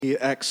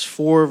Acts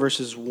 4,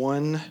 verses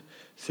 1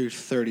 through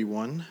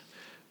 31.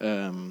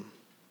 And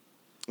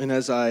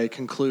as I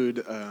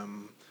conclude,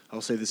 I'll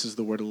say this is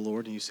the word of the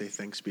Lord, and you say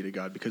thanks be to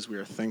God, because we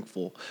are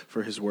thankful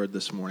for his word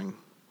this morning.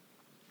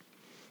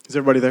 Is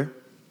everybody there?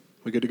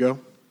 We good to go?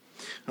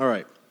 All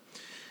right.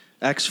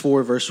 Acts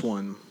 4, verse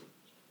 1.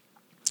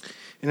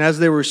 And as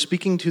they were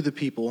speaking to the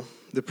people,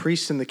 the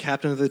priests and the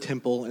captain of the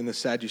temple and the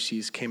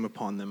Sadducees came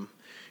upon them,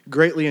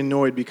 greatly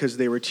annoyed because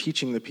they were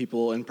teaching the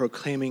people and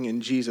proclaiming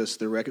in Jesus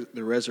the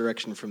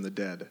resurrection from the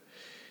dead.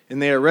 And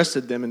they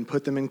arrested them and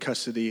put them in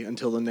custody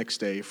until the next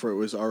day, for it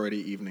was already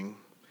evening.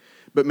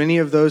 But many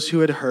of those who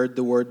had heard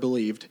the word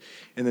believed,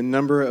 and the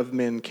number of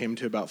men came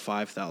to about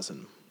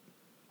 5,000.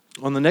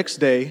 On the next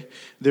day,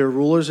 their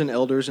rulers and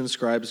elders and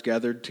scribes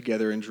gathered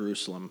together in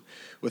Jerusalem,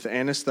 with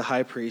Annas the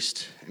high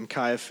priest, and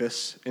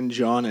Caiaphas, and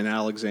John and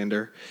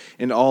Alexander,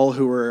 and all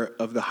who were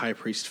of the high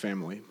priest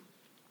family.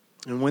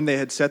 And when they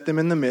had set them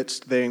in the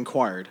midst, they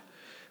inquired,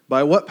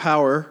 "By what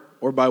power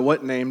or by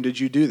what name did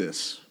you do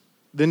this?"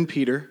 Then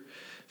Peter,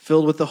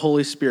 filled with the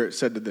Holy Spirit,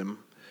 said to them,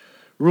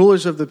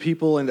 "Rulers of the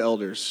people and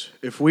elders,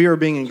 if we are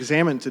being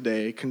examined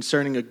today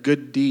concerning a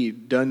good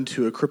deed done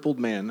to a crippled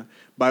man,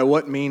 by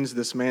what means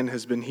this man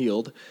has been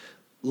healed,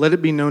 let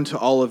it be known to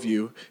all of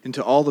you and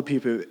to all the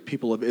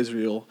people of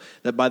Israel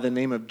that by the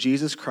name of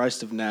Jesus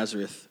Christ of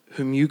Nazareth,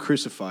 whom you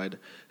crucified,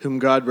 whom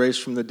God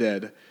raised from the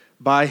dead,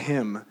 by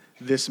him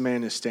this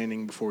man is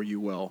standing before you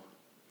well.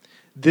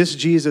 This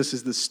Jesus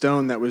is the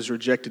stone that was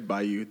rejected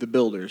by you, the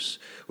builders,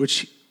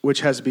 which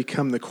has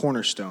become the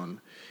cornerstone.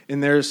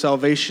 And there is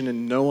salvation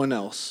in no one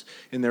else,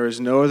 and there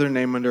is no other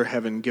name under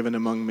heaven given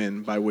among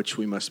men by which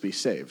we must be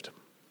saved."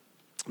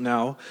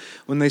 Now,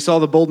 when they saw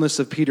the boldness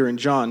of Peter and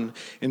John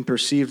and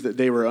perceived that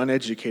they were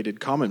uneducated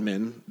common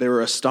men, they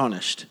were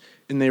astonished,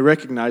 and they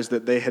recognized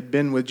that they had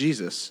been with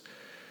Jesus.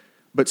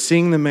 But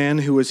seeing the man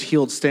who was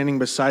healed standing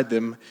beside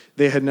them,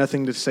 they had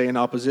nothing to say in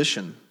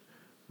opposition.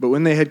 But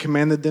when they had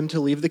commanded them to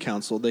leave the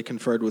council, they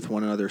conferred with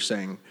one another,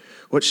 saying,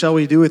 "What shall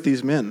we do with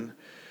these men?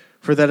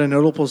 For that a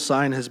notable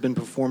sign has been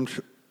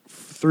performed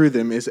through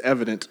them is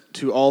evident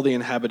to all the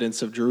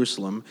inhabitants of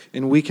Jerusalem,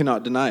 and we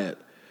cannot deny it.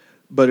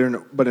 But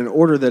in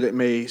order that it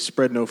may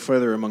spread no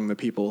further among the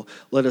people,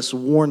 let us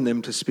warn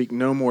them to speak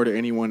no more to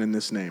anyone in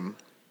this name."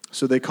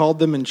 So they called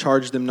them and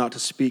charged them not to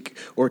speak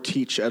or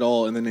teach at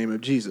all in the name of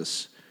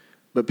Jesus.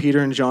 But Peter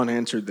and John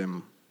answered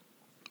them,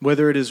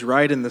 "Whether it is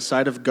right in the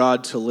sight of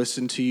God to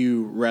listen to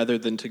you rather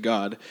than to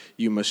God,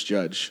 you must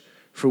judge.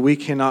 For we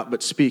cannot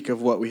but speak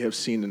of what we have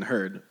seen and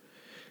heard."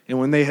 And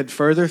when they had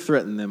further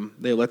threatened them,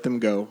 they let them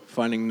go,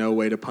 finding no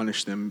way to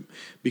punish them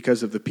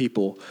because of the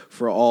people,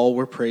 for all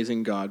were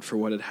praising God for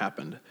what had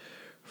happened.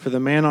 For the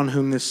man on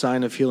whom this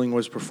sign of healing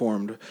was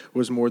performed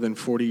was more than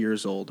 40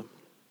 years old.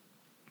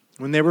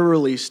 When they were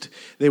released,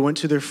 they went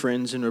to their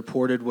friends and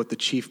reported what the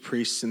chief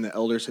priests and the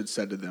elders had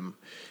said to them.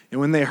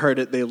 And when they heard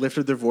it, they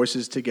lifted their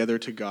voices together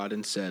to God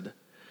and said,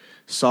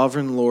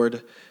 "Sovereign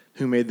Lord,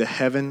 who made the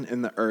heaven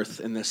and the earth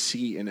and the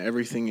sea and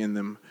everything in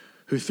them,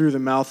 who through the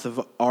mouth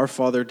of our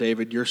father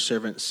David, your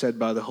servant, said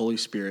by the Holy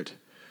Spirit,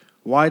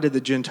 why did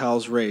the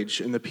Gentiles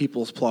rage and the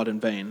peoples plot in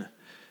vain?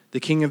 The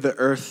king of the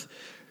earth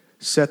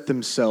set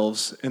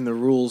themselves, and the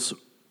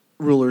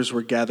rulers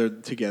were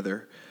gathered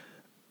together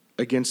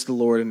against the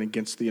Lord and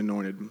against the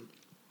anointed.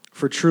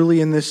 For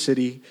truly in this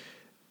city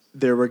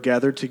there were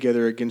gathered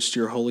together against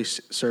your holy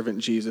servant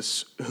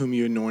Jesus, whom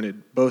you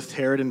anointed, both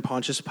Herod and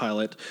Pontius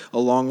Pilate,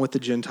 along with the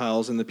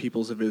Gentiles and the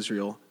peoples of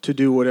Israel, to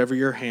do whatever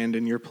your hand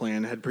and your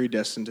plan had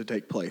predestined to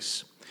take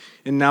place.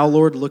 And now,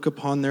 Lord, look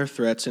upon their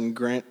threats and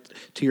grant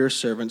to your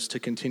servants to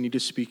continue to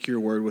speak your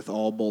word with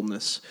all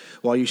boldness,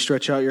 while you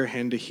stretch out your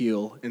hand to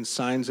heal, and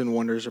signs and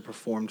wonders are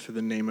performed through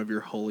the name of your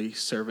holy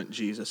servant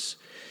Jesus."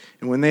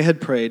 And when they had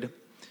prayed,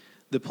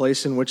 the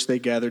place in which they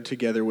gathered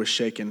together was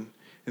shaken,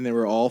 and they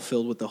were all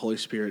filled with the Holy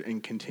Spirit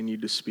and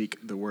continued to speak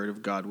the word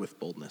of God with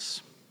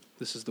boldness.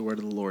 This is the word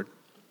of the Lord.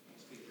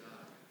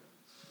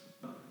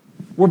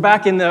 We're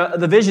back in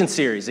the Vision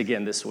series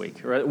again this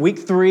week. Right? Week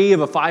 3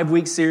 of a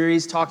 5-week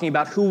series talking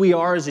about who we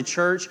are as a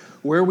church,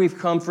 where we've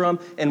come from,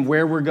 and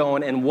where we're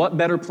going. And what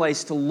better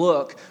place to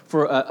look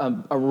for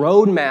a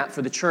roadmap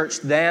for the church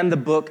than the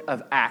book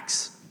of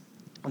Acts.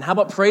 And how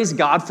about praise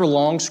God for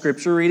long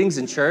scripture readings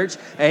in church?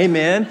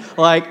 Amen.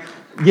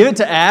 Give it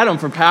to Adam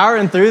for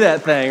powering through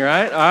that thing,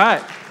 right? All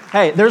right.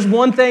 Hey, there's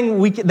one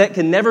thing that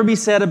can never be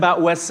said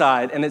about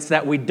Westside, and it's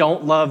that we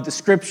don't love the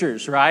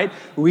scriptures, right?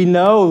 We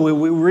know,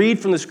 we read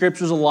from the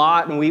scriptures a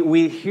lot, and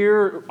we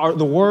hear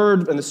the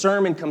word and the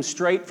sermon come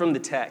straight from the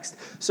text.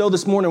 So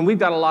this morning, we've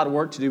got a lot of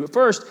work to do. But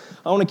first,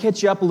 I want to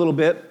catch you up a little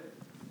bit.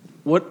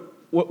 What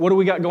do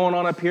we got going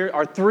on up here?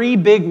 Our 3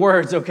 big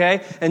words,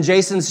 okay? And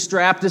Jason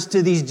strapped us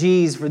to these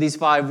G's for these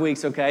 5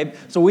 weeks, okay?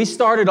 So we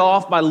started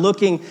off by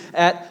looking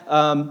at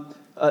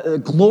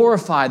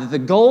glorify. That the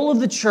goal of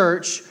the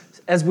church,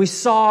 as we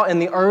saw in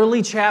the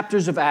early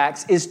chapters of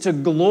Acts, is to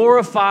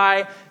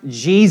glorify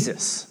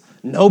Jesus.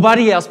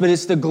 Nobody else, but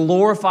it's to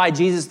glorify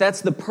Jesus.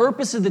 That's the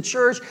purpose of the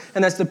church,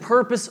 and that's the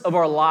purpose of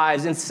our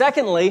lives. And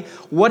secondly,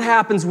 what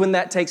happens when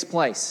that takes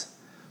place?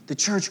 the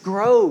church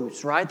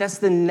grows, right? That's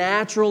the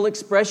natural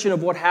expression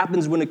of what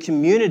happens when a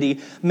community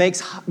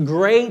makes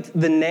great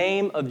the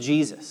name of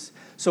Jesus.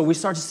 So we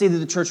start to see that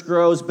the church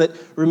grows, but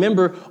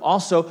remember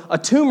also a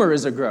tumor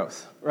is a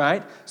growth,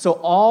 right? So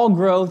all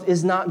growth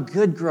is not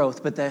good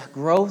growth, but the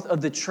growth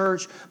of the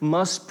church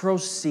must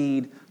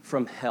proceed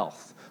from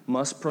health.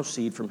 Must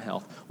proceed from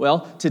health.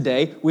 Well,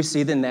 today we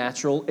see the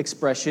natural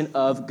expression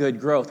of good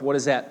growth. What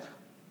is that?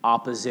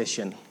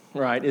 Opposition,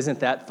 right? Isn't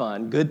that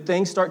fun? Good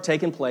things start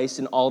taking place,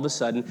 and all of a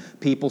sudden,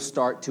 people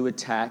start to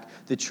attack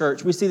the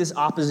church. We see this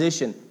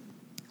opposition.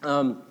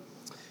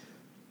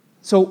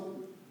 So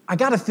I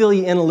got to fill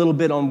you in a little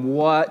bit on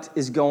what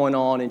is going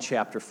on in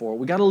chapter 4.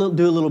 We got to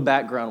do a little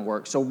background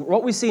work. So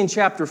what we see in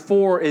chapter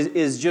 4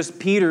 is just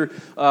Peter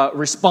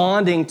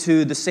responding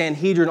to the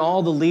Sanhedrin,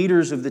 all the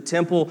leaders of the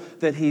temple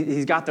that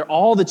he's got there,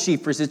 all the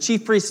chief priests. The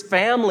chief priest's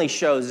family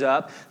shows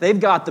up. They've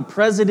got the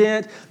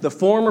president, the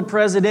former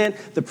president,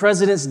 the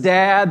president's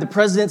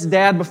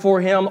dad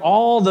before him.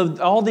 All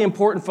the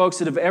important folks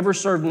that have ever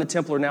served in the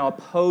temple are now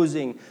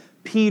opposing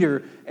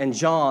Peter and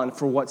John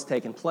for what's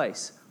taken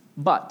place.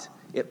 But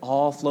it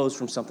all flows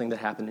from something that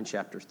happened in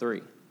chapter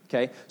 3.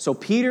 Okay? So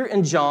Peter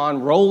and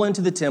John roll into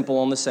the temple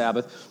on the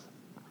Sabbath.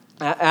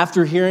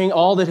 After hearing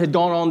all that had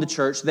gone on in the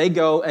church, they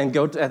go at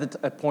the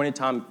appointed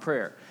time of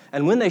prayer.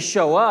 And when they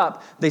show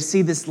up, they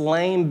see this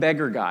lame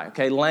beggar guy.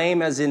 Okay?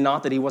 Lame as in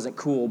not that he wasn't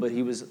cool, but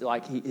he was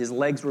like, his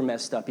legs were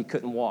messed up. He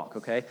couldn't walk.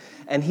 Okay?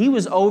 And he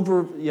was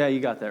yeah, you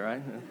got that,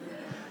 right?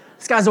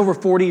 This guy's over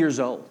 40 years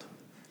old.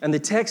 And the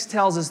text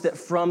tells us that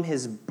from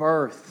his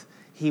birth,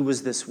 he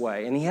was this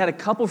way. And he had a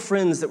couple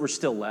friends that were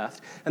still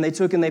left, and they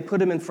took and they put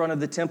him in front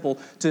of the temple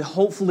to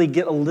hopefully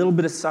get a little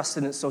bit of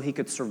sustenance so he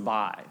could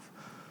survive.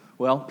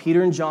 Well,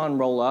 Peter and John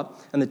roll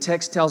up, and the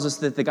text tells us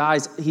that the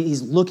guy's,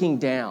 he's looking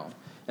down,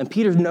 and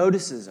Peter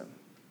notices him.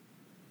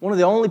 One of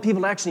the only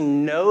people to actually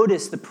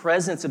notice the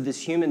presence of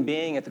this human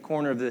being at the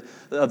corner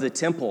of the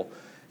temple.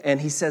 And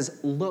he says,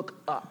 "Look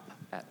up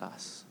at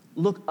us.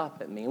 Look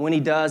up at me." And when he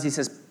does, he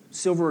says,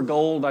 "Silver or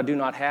gold I do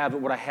not have,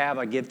 but what I have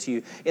I give to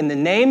you. In the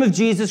name of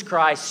Jesus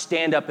Christ,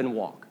 stand up and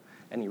walk."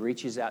 And he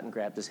reaches out and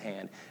grabs his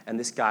hand. And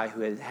this guy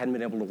who hadn't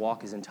been able to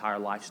walk his entire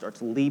life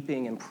starts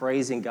leaping and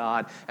praising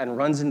God and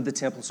runs into the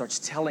temple and starts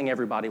telling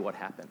everybody what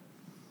happened.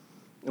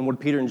 And what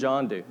did Peter and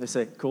John do? They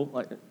say,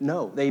 "Cool."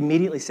 No, they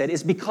immediately said,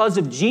 "It's because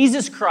of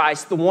Jesus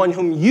Christ, the one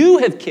whom you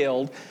have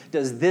killed,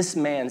 does this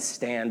man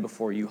stand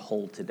before you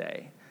whole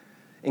today."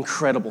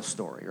 Incredible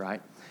story,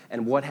 right?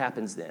 And what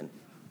happens then?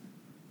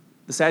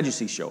 The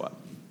Sadducees show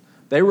up.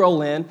 They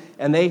roll in,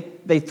 and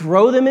they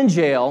throw them in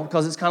jail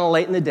because it's kind of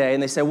late in the day,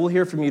 and they say, "We'll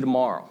hear from you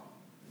tomorrow."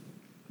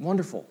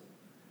 Wonderful.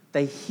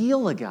 They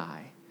heal a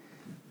guy,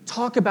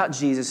 talk about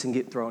Jesus, and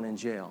get thrown in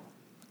jail.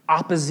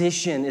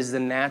 Opposition is the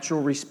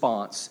natural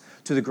response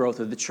to the growth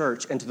of the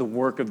church and to the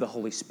work of the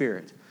Holy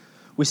Spirit.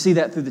 We see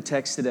that through the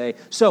text today.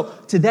 So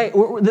today,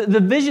 the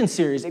Vision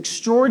series,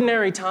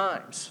 Extraordinary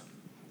Times.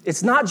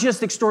 It's not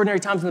just extraordinary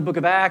times in the book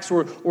of Acts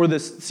or the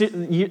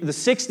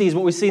 60s,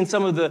 what we see in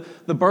some of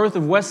the birth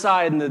of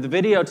Westside and the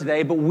video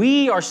today, but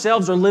we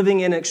ourselves are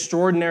living in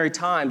extraordinary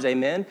times,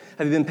 amen?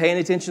 Have you been paying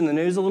attention to the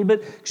news a little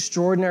bit?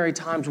 Extraordinary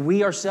times.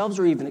 We ourselves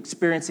are even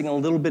experiencing a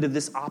little bit of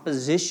this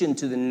opposition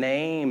to the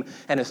name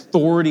and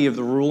authority of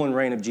the rule and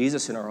reign of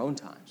Jesus in our own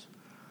times.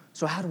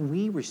 So how do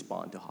we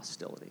respond to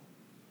hostility?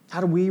 How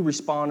do we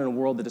respond in a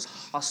world that is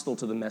hostile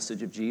to the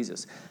message of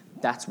Jesus?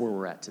 That's where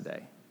we're at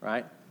today,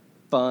 right?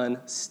 Fun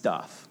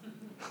stuff.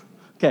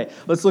 Okay,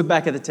 let's look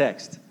back at the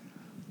text.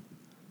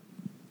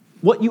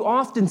 What you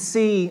often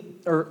see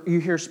or you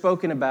hear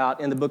spoken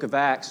about in the book of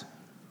Acts,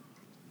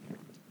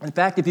 in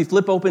fact, if you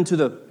flip open to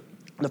the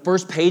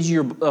first page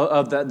of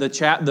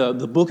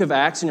the book of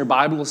Acts in your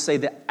Bible will say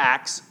the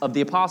Acts of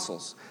the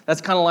Apostles.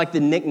 That's kind of like the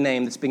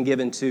nickname that's been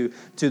given to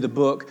the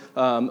book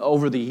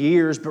over the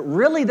years. But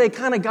really, they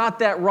kind of got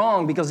that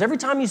wrong because every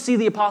time you see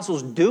the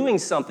apostles doing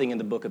something in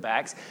the book of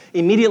Acts,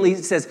 immediately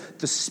it says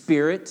the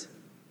Spirit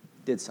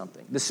did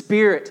something. The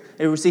Spirit,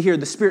 and we see here,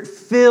 the Spirit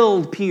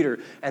filled Peter,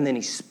 and then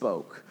he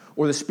spoke.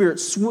 Or the Spirit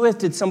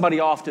swifted somebody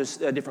off to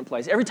a different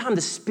place. Every time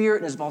the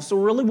Spirit is involved. So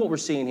really what we're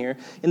seeing here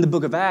in the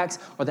book of Acts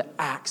are the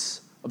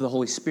acts of the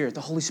Holy Spirit.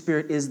 The Holy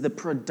Spirit is the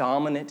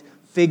predominant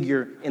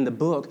figure in the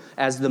book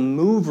as the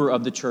mover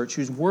of the church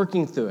who's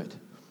working through it.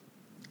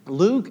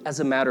 Luke, as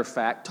a matter of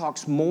fact,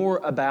 talks more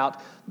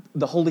about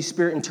the Holy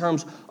Spirit in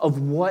terms of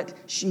what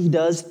she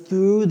does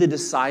through the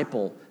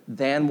disciple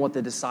than what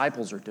the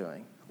disciples are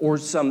doing, or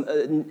some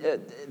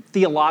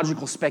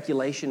theological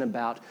speculation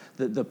about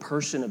the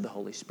person of the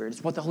Holy Spirit.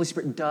 It's what the Holy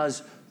Spirit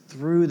does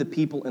through the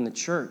people in the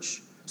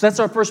church. So that's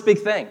our first big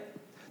thing.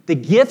 The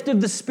gift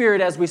of the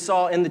Spirit, as we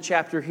saw in the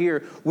chapter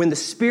here, when the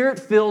Spirit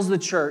fills the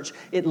church,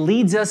 it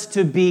leads us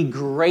to be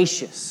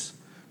gracious.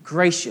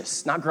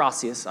 Gracious, not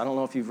gracious. I don't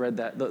know if you've read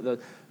that.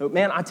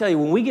 Man, I tell you,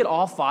 when we get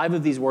all 5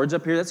 of these words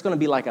up here, that's going to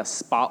be like a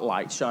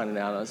spotlight shining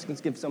out on us.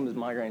 Let's give some of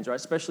those migraines, right?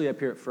 Especially up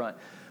here at front.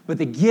 But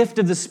the gift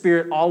of the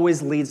Spirit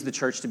always leads the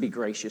church to be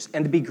gracious,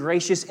 and to be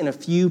gracious in a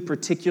few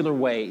particular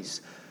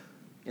ways.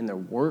 In their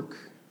work,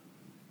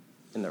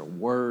 in their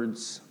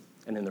words,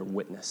 and in their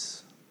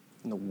witness,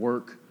 in the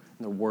work,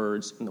 in the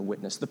words, and the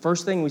witness. The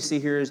first thing we see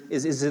here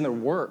is in their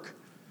work.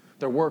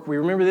 Their work. We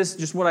remember this,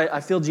 just what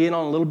I filled you in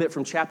on a little bit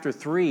from chapter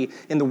 3,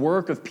 in the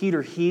work of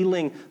Peter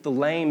healing the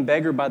lame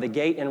beggar by the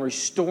gate and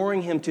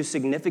restoring him to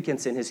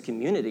significance in his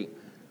community.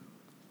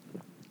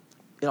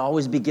 It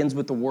always begins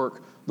with the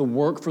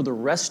work for the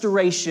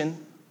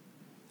restoration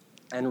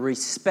and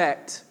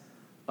respect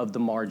of the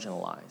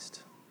marginalized.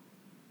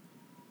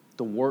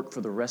 The work for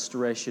the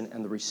restoration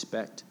and the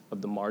respect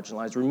of the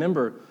marginalized.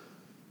 Remember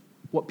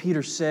what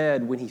Peter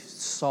said when he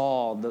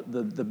saw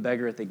the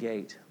beggar at the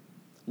gate.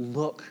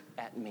 Look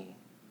at me.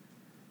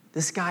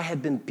 This guy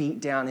had been beat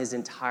down his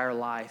entire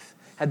life,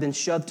 had been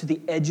shoved to the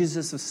edges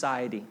of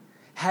society,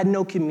 had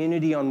no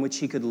community on which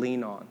he could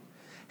lean on,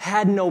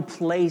 had no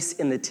place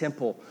in the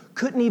temple,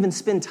 couldn't even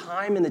spend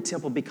time in the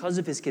temple because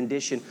of his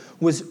condition,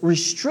 was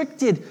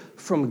restricted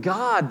from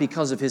God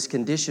because of his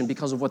condition,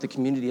 because of what the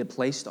community had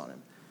placed on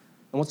him.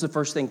 And what's the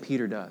first thing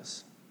Peter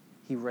does?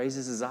 He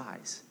raises his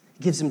eyes.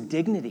 He gives him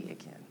dignity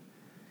again.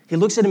 He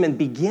looks at him and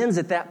begins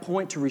at that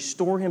point to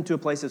restore him to a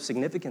place of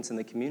significance in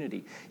the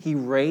community. He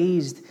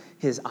raised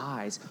his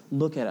eyes.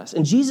 Look at us.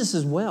 And Jesus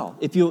as well.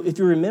 If you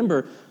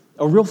remember,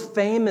 a real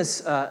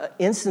famous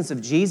instance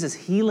of Jesus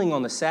healing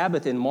on the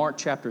Sabbath in Mark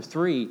chapter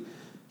 3.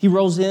 He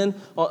rolls in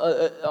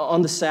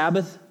on the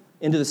Sabbath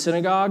into the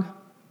synagogue,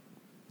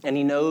 and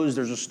he knows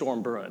there's a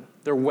storm brewing.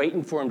 They're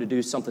waiting for him to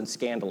do something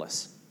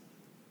scandalous.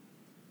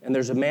 And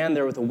there's a man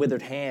there with a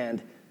withered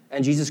hand,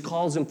 and Jesus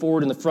calls him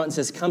forward in the front and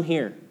says, "Come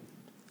here."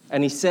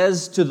 And he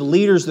says to the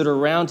leaders that are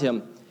around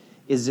him,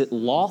 "Is it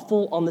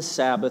lawful on the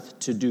Sabbath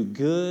to do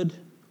good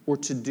or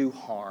to do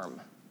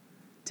harm,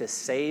 to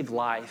save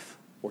life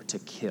or to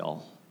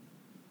kill?"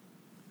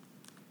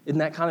 Isn't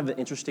that kind of an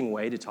interesting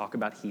way to talk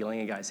about healing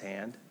a guy's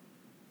hand?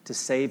 To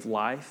save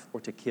life or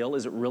to kill?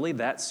 Is it really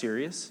that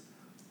serious?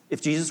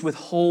 If Jesus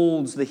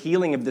withholds the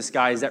healing of this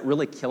guy, is that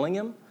really killing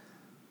him?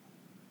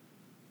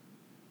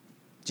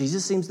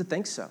 Jesus seems to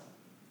think so.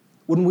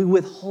 When we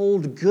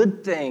withhold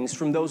good things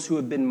from those who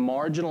have been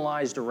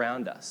marginalized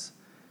around us,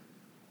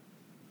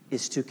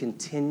 is to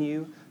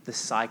continue the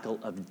cycle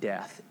of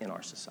death in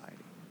our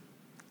society.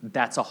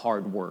 That's a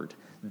hard word.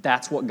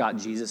 That's what got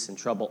Jesus in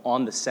trouble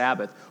on the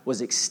Sabbath,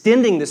 was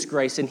extending this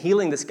grace and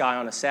healing this guy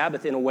on a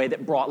Sabbath in a way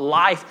that brought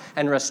life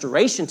and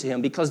restoration to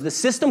him, because the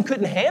system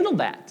couldn't handle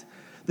that.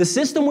 The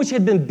system which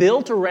had been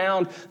built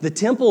around the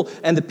temple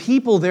and the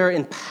people there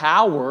in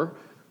power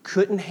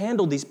couldn't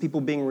handle these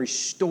people being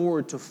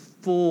restored to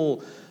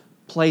full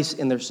place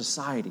in their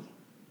society.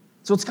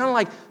 So it's kind of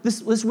like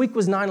this week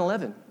was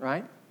 9/11,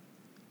 right?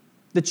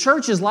 The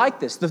church is like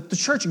this. The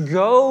church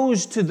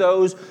goes to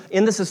those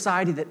in the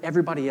society that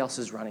everybody else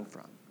is running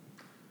from.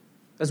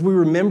 As we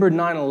remembered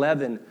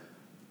 9/11,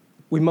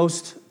 we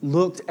most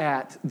looked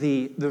at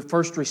the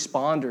first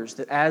responders,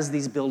 that as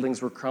these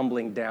buildings were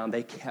crumbling down,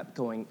 they kept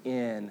going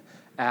in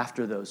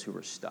after those who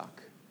were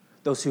stuck,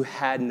 those who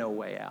had no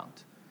way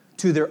out.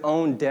 To their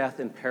own death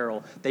and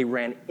peril, they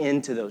ran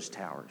into those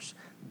towers.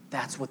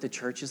 That's what the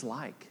church is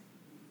like.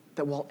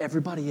 That while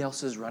everybody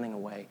else is running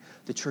away,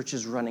 the church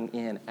is running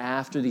in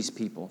after these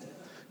people.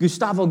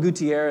 Gustavo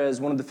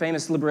Gutierrez, one of the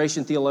famous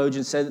liberation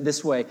theologians, said it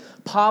this way: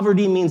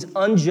 poverty means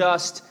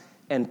unjust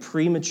and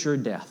premature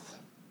death.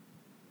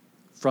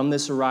 From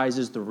this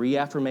arises the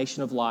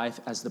reaffirmation of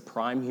life as the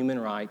prime human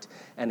right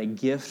and a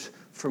gift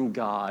from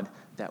God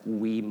that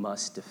we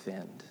must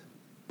defend.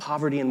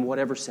 Poverty in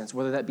whatever sense,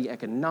 whether that be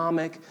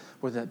economic,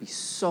 whether that be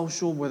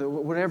social,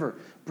 whatever,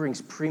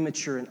 brings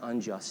premature and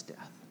unjust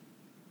death.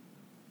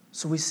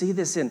 So we see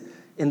this in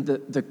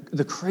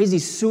the crazy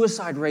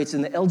suicide rates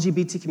in the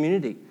LGBT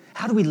community.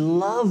 How do we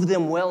love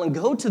them well and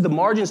go to the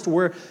margins to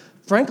where,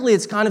 frankly,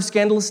 it's kind of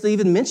scandalous to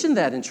even mention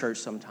that in church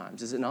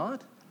sometimes, is it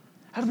not?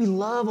 How do we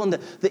love on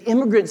the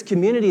immigrants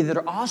community that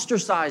are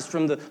ostracized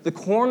from the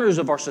corners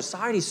of our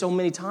society so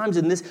many times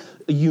in this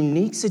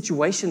unique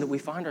situation that we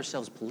find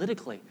ourselves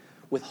politically,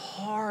 with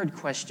hard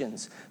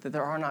questions that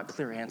there are not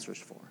clear answers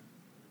for?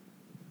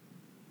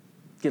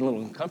 Getting a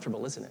little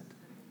uncomfortable, isn't it?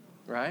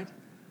 Right?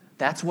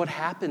 That's what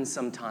happens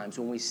sometimes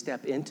when we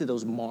step into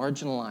those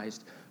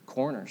marginalized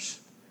corners.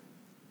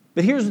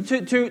 But here's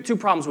the two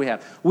problems we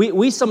have.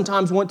 We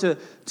sometimes want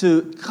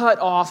to cut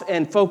off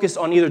and focus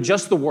on either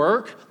just the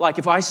work, like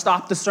if I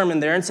stopped the sermon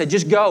there and said,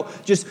 just go,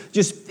 just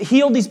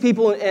heal these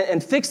people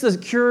and fix the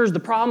cures, the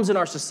problems in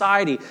our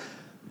society.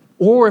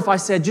 Or if I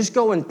said, just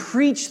go and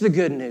preach the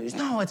good news.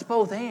 No, it's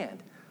both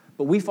and.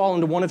 But we fall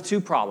into one of two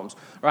problems,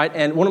 right?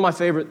 And one of my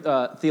favorite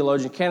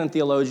canon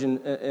theologian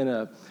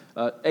in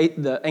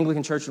the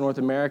Anglican Church in North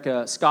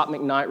America, Scott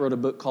McKnight, wrote a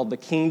book called The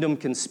Kingdom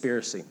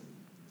Conspiracy.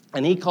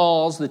 And he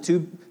calls the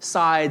two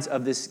sides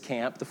of this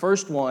camp, the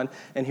first one,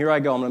 and here I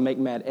go, I'm going to make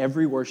mad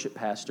every worship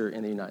pastor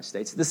in the United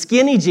States, the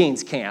skinny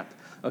jeans camp,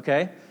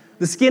 okay?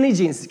 The skinny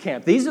jeans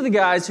camp. These are the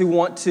guys who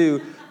want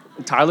to,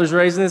 Tyler's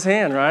raising his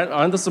hand, right?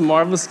 Aren't those some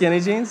marvelous skinny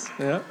jeans?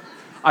 Yeah.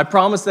 I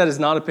promise that is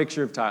not a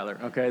picture of Tyler,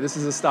 okay? This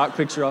is a stock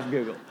picture off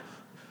Google.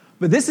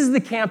 But this is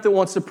the camp that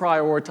wants to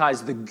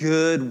prioritize the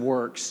good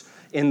works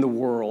in the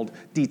world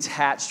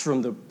detached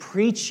from the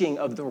preaching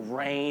of the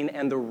reign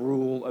and the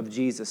rule of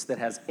Jesus that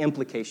has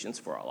implications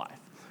for our life.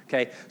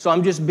 Okay? So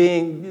I'm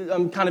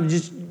kind of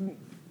just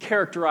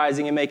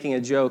characterizing and making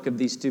a joke of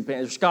these two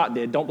pastors. Scott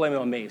did. Don't blame it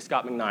on me.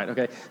 Scott McKnight,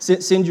 okay?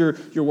 Send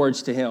your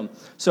words to him.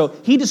 So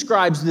he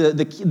describes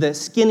the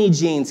skinny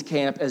jeans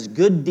camp as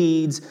good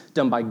deeds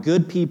done by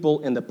good people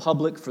in the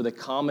public for the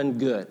common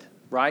good,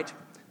 right?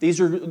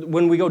 These are,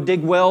 when we go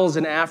dig wells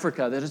in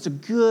Africa, that is a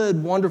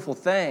good, wonderful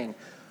thing.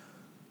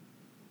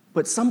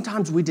 But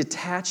sometimes we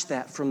detach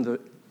that from the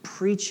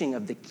preaching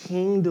of the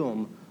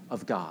kingdom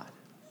of God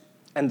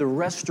and the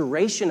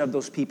restoration of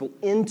those people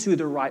into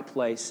the right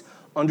place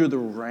under the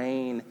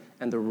reign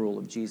and the rule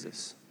of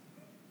Jesus.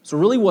 So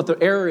really what the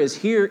error is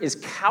here is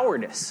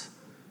cowardice.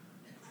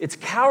 It's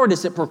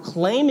cowardice at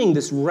proclaiming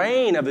this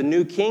reign of a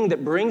new king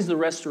that brings the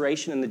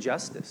restoration and the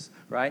justice,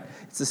 right?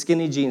 It's the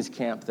skinny jeans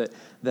camp that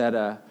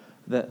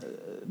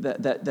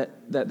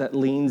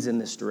leans in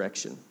this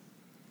direction.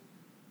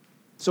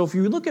 So if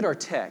you look at our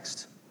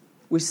text,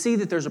 we see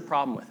that there's a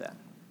problem with that.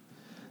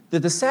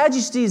 That the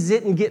Sadducees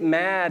didn't get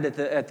mad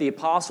at the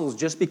apostles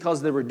just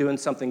because they were doing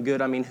something good.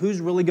 I mean,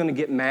 who's really going to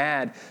get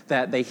mad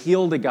that they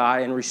healed a guy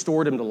and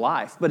restored him to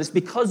life? But it's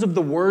because of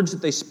the words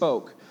that they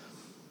spoke.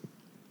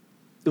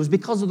 It was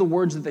because of the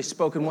words that they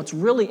spoke. And what's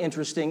really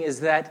interesting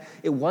is that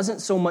it wasn't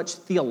so much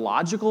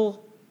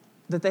theological,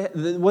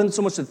 it wasn't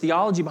so much the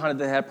theology behind it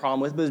that they had a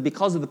problem with, but it was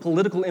because of the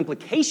political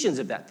implications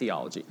of that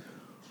theology.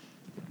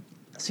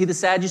 See, the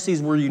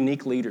Sadducees were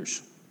unique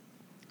leaders.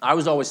 I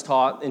was always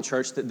taught in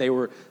church that they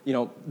were,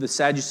 the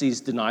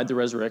Sadducees denied the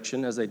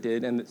resurrection as they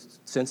did, and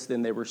since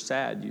then they were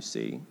sad, you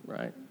see,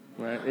 right?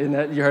 Isn't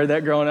that, you heard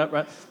that growing up,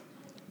 right?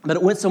 But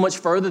it went so much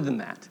further than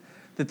that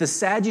the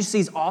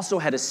Sadducees also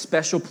had a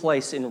special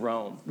place in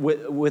Rome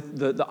with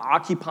the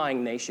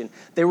occupying nation.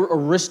 They were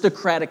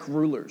aristocratic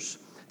rulers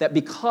that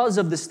because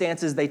of the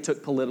stances they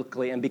took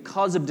politically and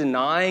because of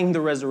denying the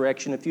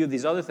resurrection, a few of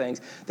these other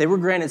things, they were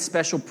granted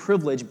special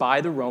privilege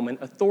by the Roman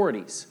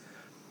authorities.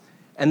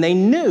 And they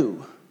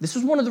knew, this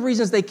was one of the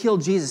reasons they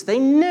killed Jesus, they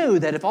knew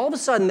that if all of a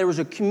sudden there was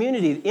a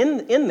community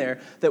in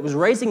there that was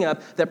raising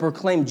up that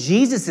proclaimed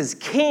Jesus as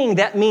king,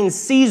 that means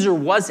Caesar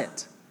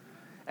wasn't.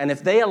 And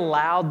if they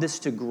allowed this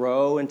to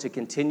grow and to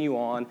continue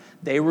on,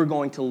 they were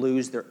going to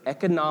lose their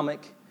economic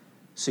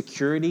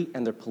security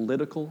and their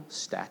political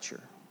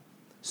stature.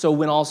 So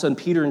when all of a sudden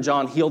Peter and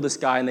John heal this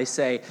guy and they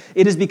say,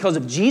 it is because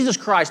of Jesus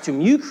Christ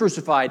whom you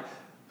crucified,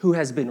 who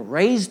has been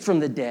raised from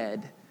the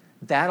dead,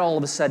 that all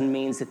of a sudden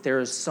means that there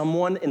is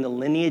someone in the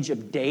lineage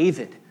of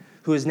David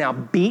who has now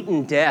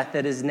beaten death,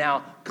 that is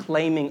now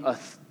claiming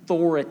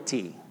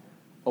authority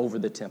over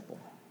the temple.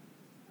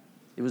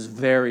 It was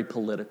very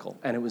political,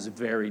 and it was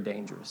very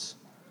dangerous.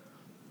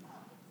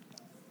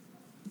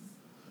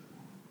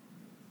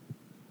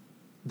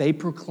 They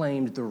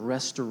proclaimed the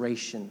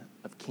restoration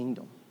of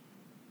kingdom.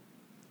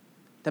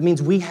 That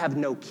means we have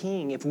no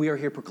king if we are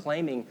here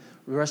proclaiming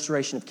the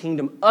restoration of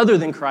kingdom other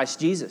than Christ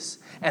Jesus.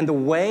 And the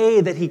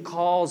way that he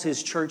calls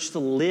his church to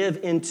live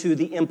into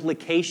the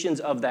implications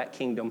of that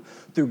kingdom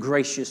through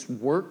gracious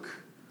work,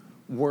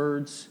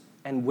 words,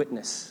 and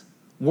witness.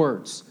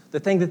 Words, the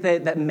thing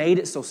that made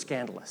it so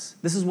scandalous.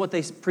 This is what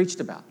they preached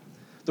about.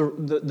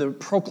 The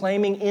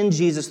proclaiming in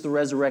Jesus the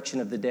resurrection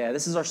of the dead.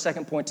 This is our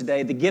second point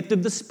today. The gift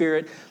of the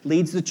Spirit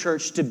leads the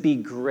church to be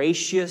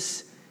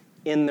gracious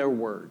in their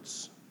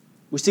words.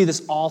 We see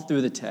this all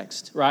through the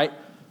text, right?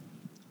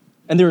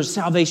 And there is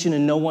salvation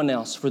in no one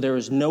else, for there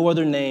is no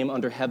other name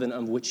under heaven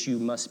on which you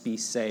must be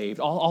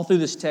saved. All through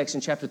this text in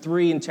chapter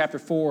 3 and chapter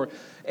 4.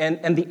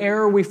 And the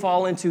error we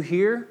fall into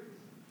here,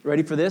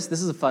 ready for this?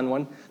 This is a fun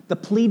one. The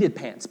pleated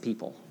pants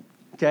people,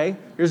 okay?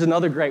 Here's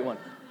another great one.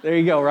 There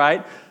you go,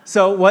 right?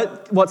 So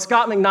what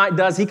Scott McKnight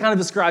does, he kind of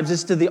describes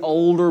this to the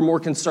older, more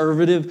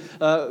conservative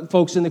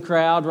folks in the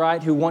crowd,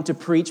 right, who want to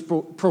preach,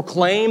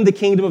 proclaim the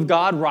kingdom of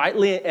God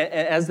rightly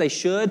as they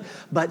should,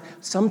 but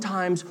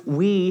sometimes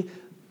we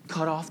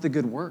cut off the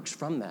good works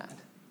from that,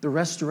 the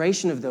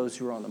restoration of those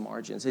who are on the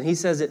margins. And he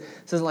says it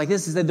like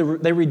this, is that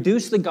they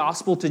reduce the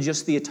gospel to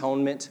just the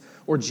atonement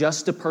or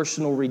just a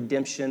personal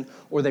redemption,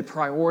 or they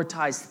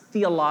prioritize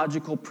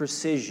theological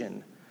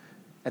precision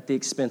at the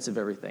expense of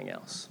everything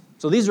else.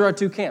 So these are our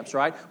two camps,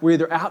 right? We're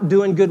either out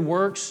doing good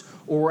works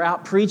or we're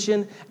out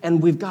preaching,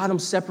 and we've got them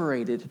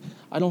separated.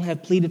 I don't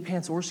have pleated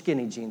pants or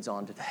skinny jeans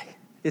on today.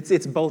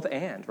 It's both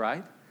and,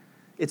 right?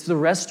 It's the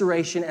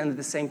restoration and at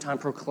the same time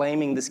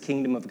proclaiming this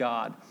kingdom of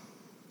God.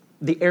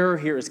 The error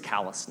here is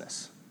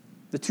callousness.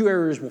 The two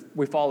errors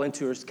we fall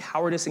into are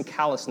cowardice and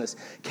callousness.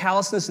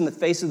 Callousness in the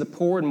face of the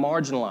poor and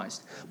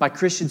marginalized by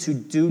Christians who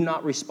do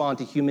not respond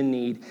to human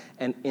need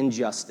and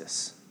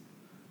injustice.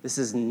 This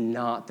is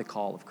not the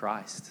call of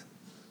Christ.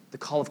 The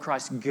call of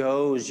Christ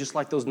goes, just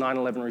like those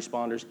 9/11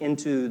 responders,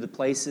 into the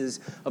places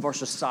of our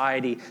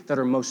society that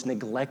are most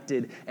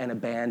neglected and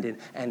abandoned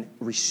and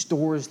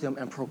restores them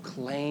and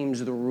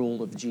proclaims the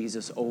rule of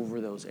Jesus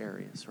over those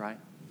areas, right?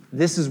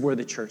 This is where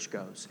the church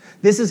goes.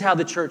 This is how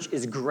the church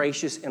is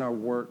gracious in our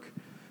work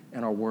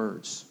and our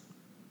words.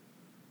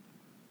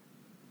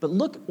 But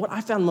look, what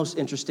I found most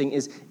interesting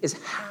is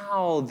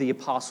how the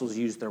apostles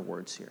use their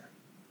words here.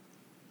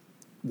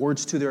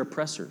 Words to their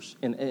oppressors.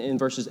 In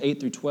verses 8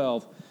 through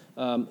 12,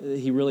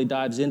 he really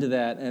dives into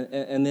that.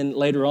 And then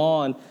later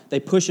on, they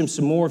push him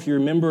some more. If you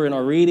remember in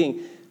our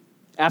reading,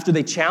 after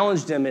they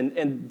challenged him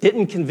and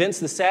didn't convince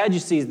the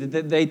Sadducees,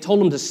 they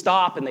told him to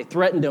stop and they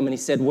threatened him. And he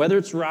said, whether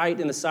it's right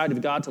in the sight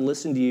of God to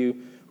listen to you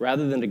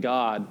rather than to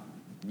God,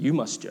 you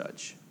must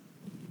judge.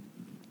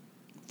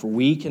 For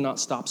we cannot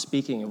stop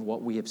speaking of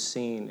what we have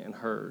seen and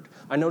heard.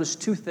 I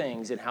noticed two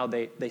things in how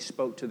they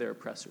spoke to their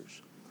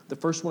oppressors. The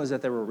first one is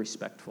that they were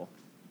respectful,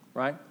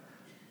 right?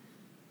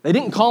 They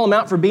didn't call them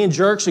out for being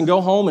jerks and go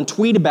home and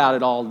tweet about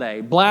it all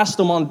day, blast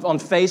them on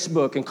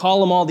Facebook and call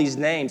them all these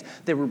names.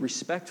 They were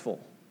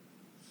respectful.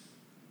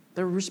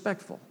 They were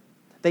respectful.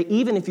 They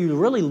even, if you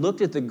really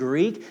looked at the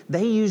Greek,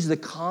 they used the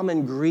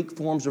common Greek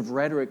forms of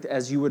rhetoric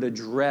as you would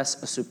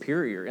address a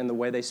superior in the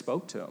way they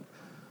spoke to him.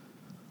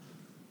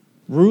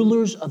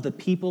 Rulers of the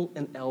people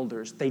and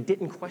elders, they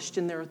didn't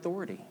question their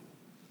authority.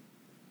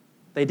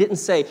 They didn't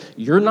say,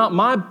 you're not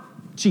my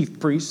chief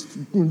priest,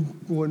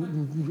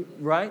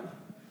 right?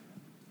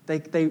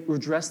 They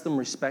addressed them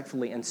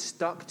respectfully and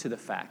stuck to the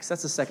facts.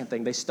 That's the second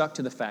thing. They stuck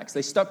to the facts.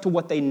 They stuck to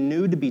what they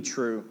knew to be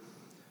true.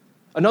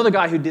 Another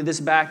guy who did this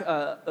back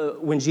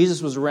when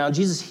Jesus was around,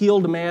 Jesus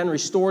healed a man,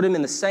 restored him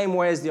in the same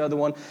way as the other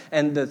one,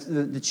 and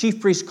the chief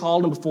priest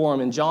called him before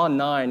him. In John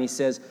 9, he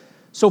says,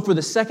 so for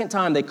the second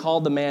time they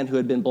called the man who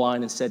had been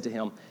blind and said to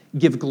him,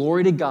 give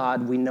glory to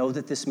God, we know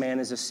that this man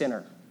is a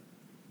sinner.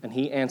 And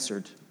he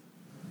answered,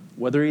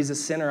 whether he's a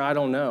sinner, I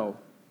don't know,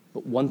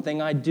 but one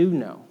thing I do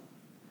know,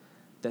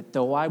 that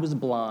though I was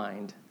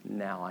blind,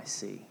 now I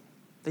see.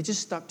 They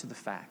just stuck to the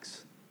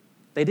facts.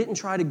 They didn't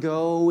try to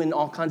go in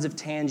all kinds of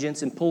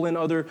tangents and pull in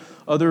other.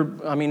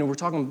 We're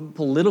talking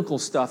political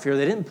stuff here.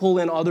 They didn't pull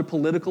in other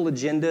political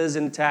agendas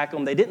and attack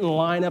them. They didn't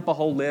line up a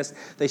whole list.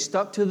 They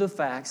stuck to the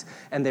facts,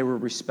 and they were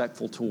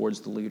respectful towards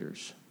the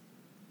leaders.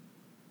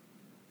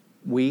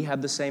 We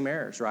have the same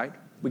errors, right?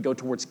 We go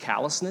towards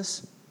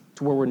callousness,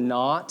 to where we're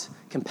not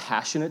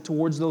compassionate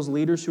towards those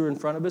leaders who are in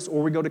front of us,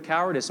 or we go to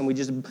cowardice,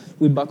 and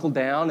we buckle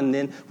down, and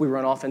then we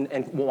run off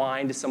and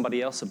whine to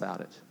somebody else about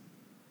it.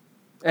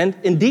 And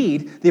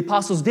indeed, the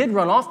apostles did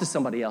run off to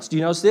somebody else. Do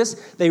you notice this?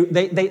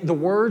 The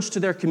words to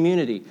their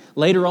community.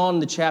 Later on in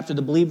the chapter,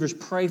 the believers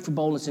prayed for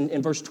boldness.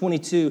 In verse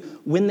 22,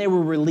 when they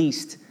were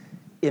released,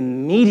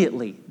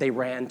 immediately they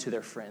ran to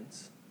their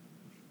friends.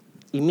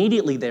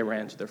 Immediately they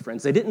ran to their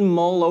friends. They didn't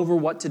mull over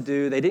what to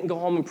do. They didn't go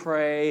home and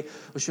pray.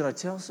 Well, should I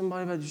tell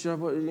somebody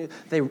about it?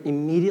 They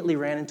immediately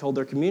ran and told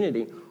their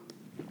community.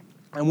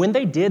 And when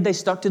they did, they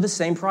stuck to the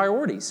same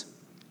priorities.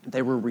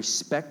 They were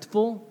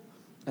respectful,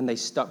 and they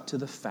stuck to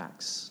the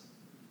facts.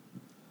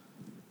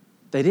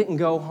 They didn't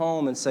go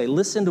home and say,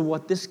 listen to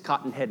what this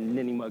cotton-headed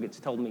ninny-muggets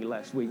told me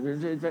last week,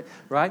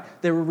 right?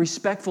 They were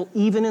respectful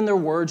even in their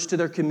words to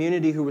their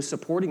community who was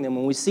supporting them.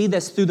 And we see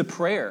this through the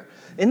prayer.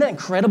 Isn't that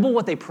incredible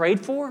what they prayed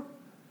for?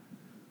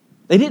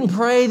 They didn't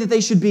pray that they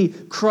should be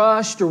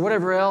crushed or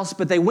whatever else,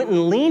 but they went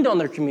and leaned on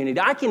their community.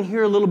 I can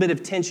hear a little bit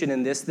of tension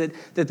in this that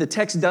the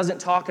text doesn't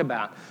talk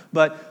about.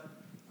 But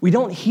we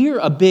don't hear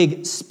a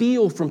big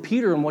spiel from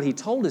Peter and what he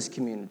told his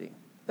community.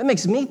 That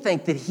makes me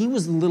think that he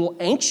was a little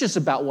anxious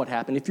about what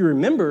happened. If you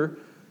remember,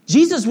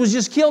 Jesus was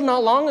just killed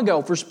not long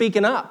ago for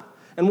speaking up.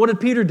 And what did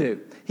Peter do?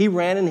 He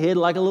ran and hid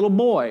like a little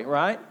boy,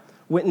 right?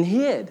 Went and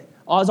hid,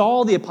 as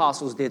all the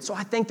apostles did. So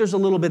I think there's a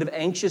little bit of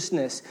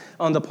anxiousness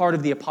on the part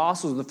of the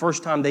apostles the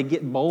first time they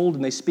get bold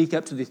and they speak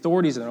up to the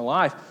authorities in their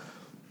life.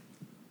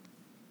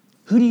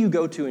 Who do you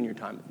go to in your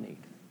time of need?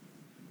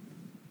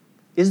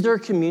 Is there a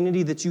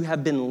community that you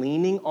have been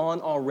leaning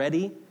on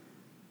already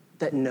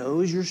that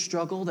knows your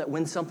struggle, that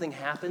when something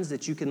happens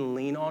that you can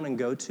lean on and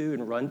go to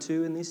and run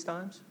to in these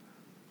times?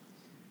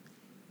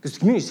 Because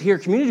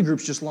community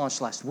groups just launched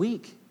last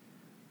week.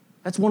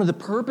 That's one of the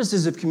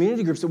purposes of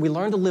community groups, that we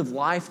learn to live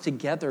life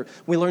together.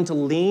 We learn to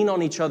lean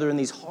on each other in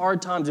these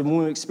hard times and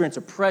when we experience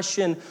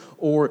oppression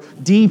or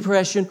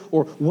depression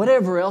or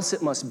whatever else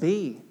it must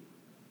be.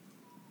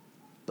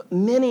 But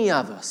many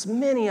of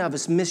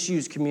us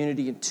misuse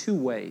community in two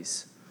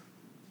ways.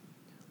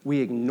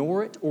 We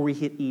ignore it or we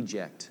hit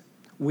eject.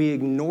 We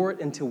ignore it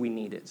until we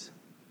need it.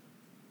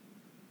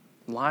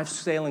 Life's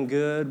sailing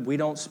good. We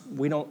don't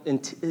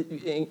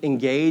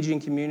engage in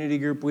community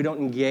group. We don't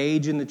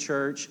engage in the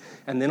church.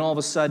 And then all of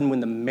a sudden, when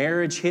the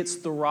marriage hits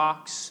the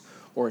rocks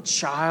or a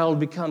child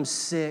becomes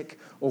sick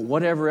or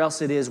whatever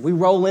else it is, we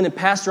roll in and,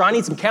 Pastor, I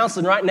need some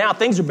counseling right now.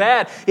 Things are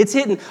bad. It's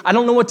hitting. I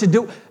don't know what to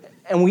do.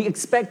 And we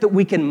expect that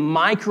we can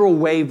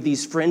microwave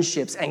these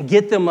friendships and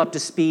get them up to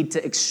speed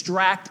to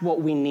extract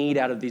what we need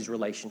out of these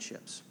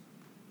relationships.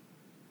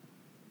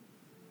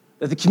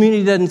 That the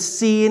community doesn't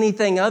see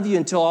anything of you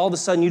until all of a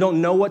sudden you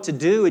don't know what to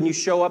do and you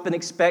show up and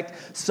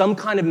expect some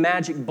kind of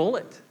magic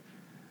bullet.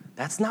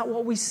 That's not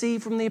what we see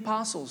from the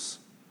apostles.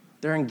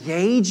 They're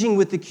engaging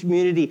with the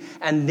community,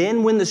 and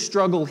then when the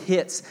struggle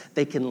hits,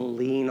 they can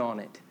lean on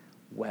it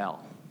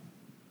well.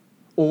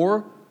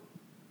 Or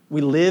We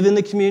live in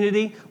the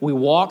community, we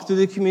walk through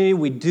the community,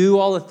 we do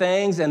all the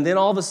things, and then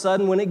all of a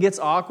sudden when it gets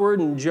awkward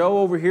and Joe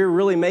over here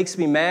really makes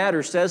me mad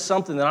or says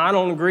something that I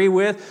don't agree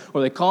with,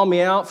 or they call me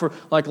out for,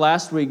 like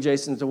last week,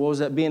 Jason said, what was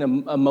that, being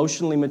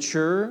emotionally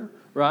mature,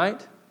 right?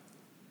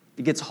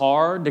 It gets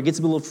hard, there gets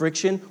a little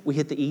friction, we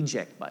hit the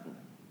eject button.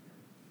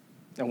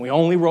 And we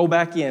only roll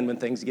back in when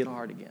things get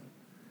hard again.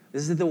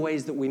 This is the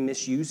ways that we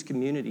misuse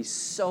community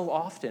so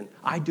often.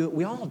 I do it,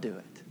 we all do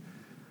it.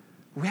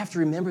 We have to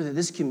remember that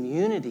this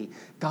community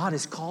God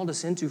has called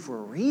us into for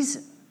a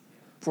reason,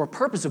 for a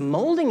purpose of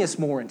molding us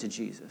more into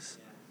Jesus.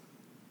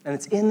 And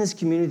it's in this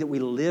community that we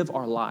live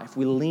our life.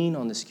 We lean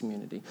on this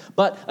community.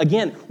 But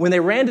again, when they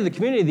ran to the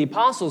community, the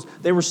apostles,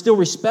 they were still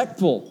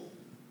respectful.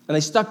 And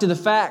they stuck to the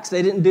facts.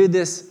 They didn't do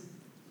this,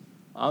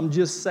 I'm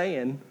just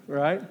saying,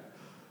 right?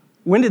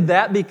 When did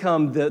that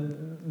become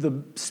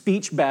the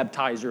speech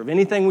baptizer of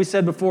anything we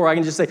said before? I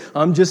can just say,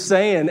 I'm just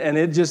saying, and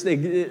it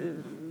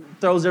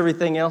throws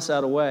everything else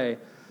out of the way.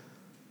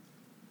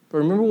 But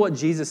remember what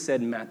Jesus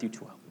said in Matthew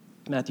 12.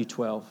 Matthew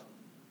 12.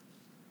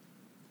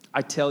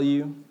 I tell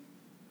you,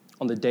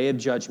 on the day of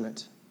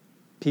judgment,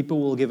 people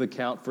will give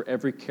account for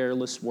every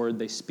careless word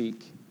they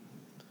speak.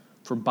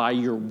 For by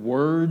your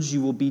words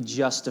you will be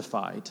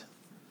justified,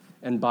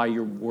 and by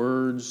your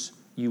words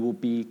you will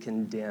be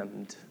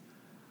condemned.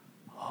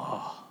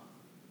 Oh,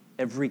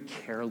 every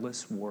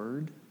careless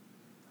word.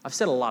 I've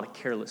said a lot of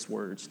careless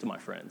words to my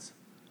friends,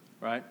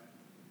 right?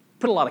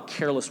 Put a lot of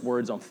careless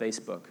words on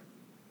Facebook.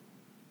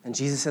 And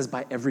Jesus says,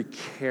 by every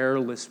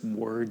careless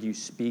word you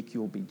speak, you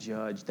will be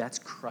judged. That's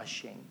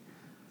crushing.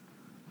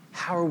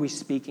 How are we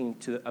speaking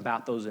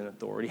about those in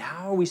authority?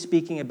 How are we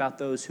speaking about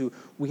those who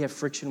we have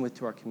friction with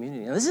to our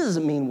community? Now, this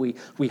doesn't mean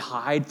we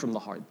hide from the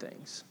hard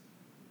things.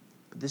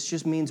 But this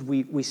just means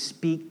we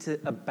speak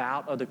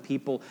about other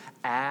people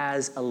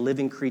as a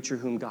living creature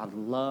whom God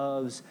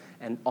loves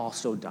and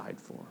also died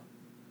for.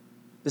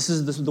 This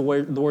is the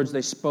words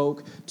they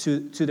spoke to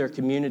their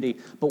community.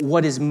 But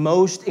what is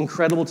most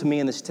incredible to me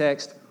in this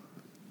text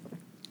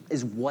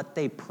is what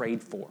they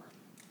prayed for.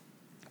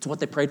 It's what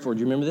they prayed for. Do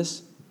you remember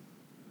this?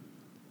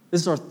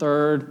 This is our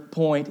third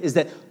point, is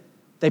that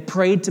they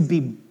prayed to be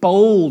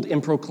bold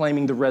in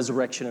proclaiming the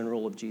resurrection and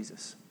rule of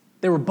Jesus.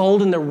 They were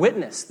bold in their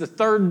witness. The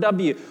third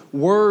W,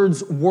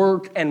 words,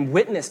 work, and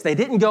witness. They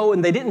didn't go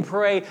and they didn't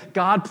pray,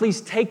 God, please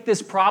take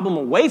this problem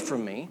away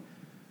from me.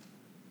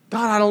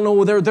 God, I don't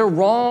know, they're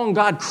wrong.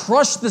 God,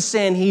 crush the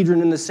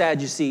Sanhedrin and the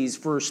Sadducees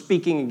for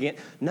speaking again.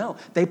 No,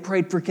 they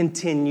prayed for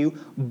continued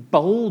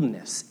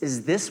boldness.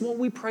 Is this what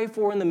we pray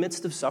for in the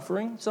midst of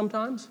suffering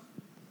sometimes?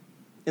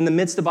 In the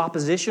midst of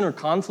opposition or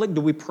conflict, do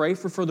we pray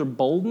for further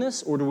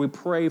boldness, or do we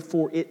pray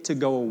for it to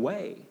go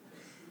away?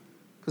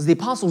 Because the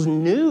apostles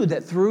knew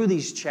that through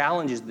these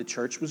challenges, the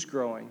church was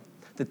growing,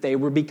 that they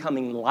were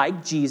becoming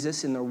like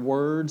Jesus in their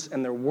words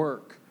and their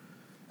work,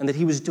 and that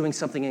he was doing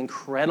something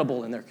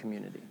incredible in their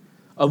community,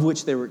 of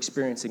which they were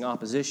experiencing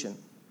opposition.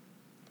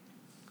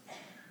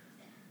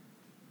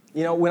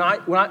 You know, when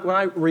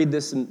I read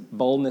this in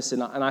boldness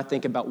and I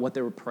think about what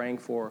they were praying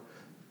for,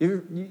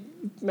 you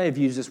may have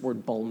used this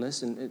word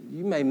boldness, and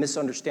you may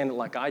misunderstand it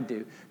like I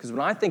do. Because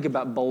when I think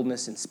about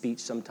boldness in speech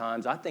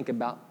sometimes, I think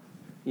about,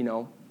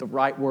 the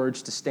right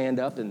words to stand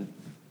up and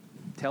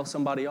tell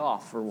somebody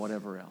off or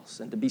whatever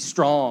else, and to be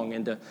strong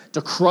and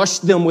to crush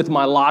them with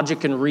my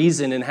logic and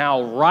reason and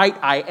how right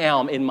I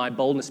am in my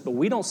boldness. But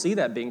we don't see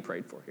that being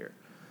prayed for here.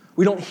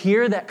 We don't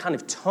hear that kind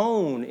of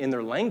tone in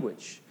their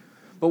language.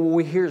 But what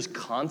we hear is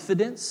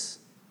confidence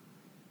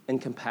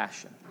and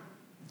compassion.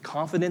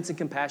 Confidence and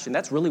compassion.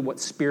 That's really what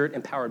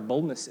Spirit-empowered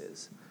boldness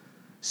is.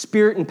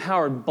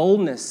 Spirit-empowered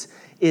boldness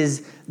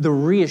is the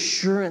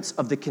reassurance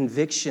of the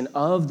conviction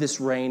of this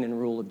reign and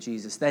rule of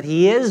Jesus, that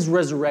he is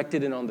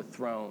resurrected and on the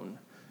throne.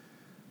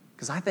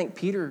 Because I think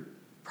Peter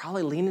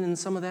probably leaning in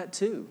some of that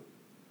too.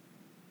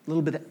 A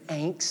little bit of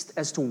angst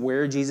as to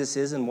where Jesus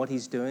is and what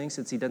he's doing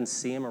since he doesn't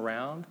see him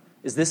around.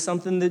 Is this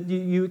something that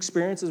you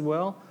experience as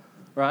well,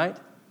 right?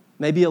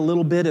 Maybe a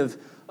little bit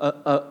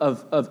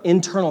of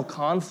internal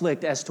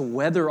conflict as to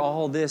whether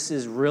all this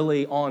is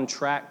really on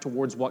track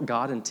towards what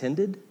God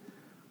intended.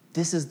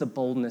 This is the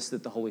boldness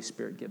that the Holy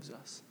Spirit gives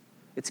us.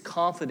 It's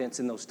confidence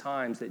in those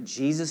times that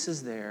Jesus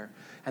is there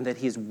and that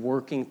he is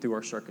working through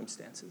our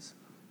circumstances.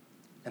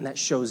 And that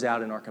shows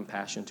out in our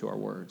compassion to our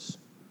words.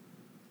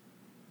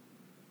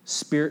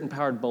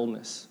 Spirit-empowered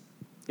boldness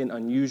in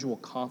unusual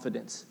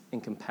confidence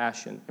and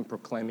compassion in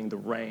proclaiming the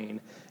reign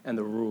and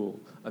the rule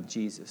of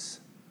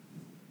Jesus.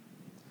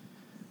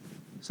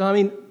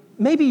 So,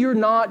 maybe you're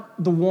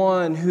not the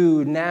one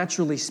who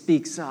naturally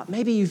speaks up.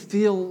 Maybe you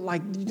feel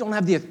like you don't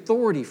have the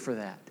authority for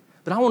that.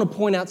 But I want to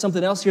point out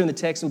something else here in the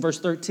text in verse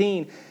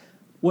 13.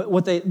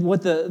 What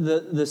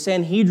the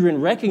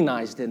Sanhedrin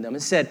recognized in them. It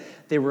said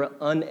they were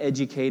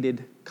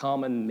uneducated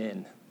common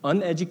men.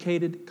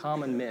 Uneducated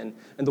common men.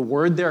 And the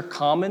word there,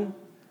 common,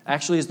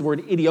 actually is the word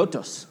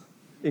idiotos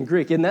in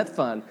Greek. Isn't that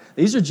fun?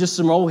 These are just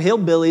some old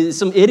hillbillies,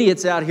 some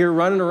idiots out here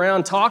running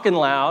around talking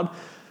loud.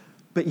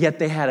 But yet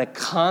they had a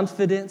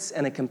confidence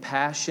and a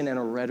compassion and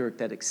a rhetoric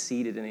that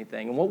exceeded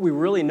anything. And what we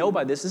really know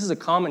by this is a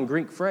common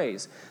Greek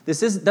phrase.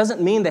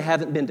 Doesn't mean they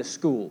haven't been to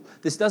school.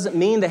 This doesn't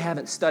mean they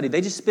haven't studied. They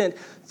just spent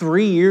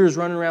 3 years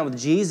running around with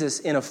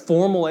Jesus in a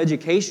formal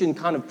education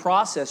kind of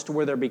process to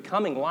where they're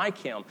becoming like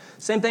him.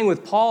 Same thing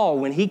with Paul.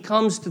 When he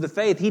comes to the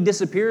faith, he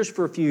disappears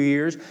for a few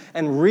years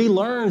and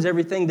relearns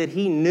everything that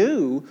he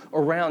knew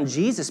around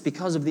Jesus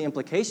because of the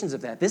implications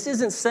of that. This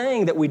isn't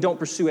saying that we don't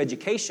pursue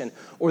education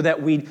or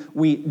that we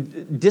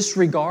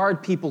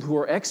disregard people who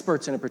are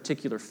experts in a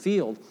particular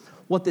field.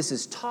 What this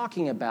is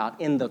talking about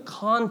in the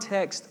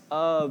context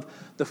of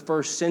the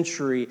first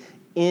century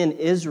in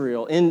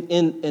Israel,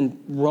 in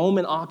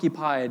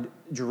Roman-occupied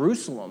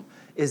Jerusalem,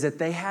 is that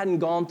they hadn't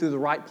gone through the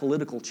right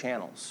political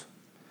channels.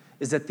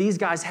 Is that these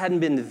guys hadn't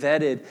been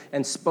vetted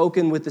and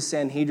spoken with the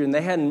Sanhedrin.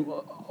 They hadn't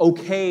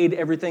okayed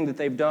everything that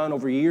they've done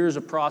over years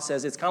of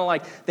process. It's kind of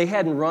like they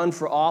hadn't run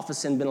for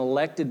office and been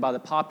elected by the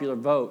popular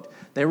vote.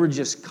 They were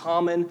just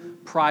common,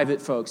 private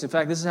folks. In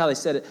fact, this is how they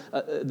said it.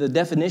 The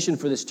definition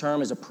for this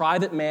term is a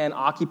private man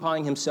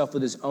occupying himself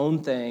with his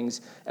own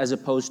things as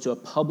opposed to a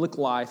public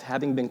life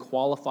having been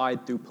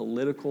qualified through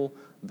political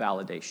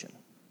validation.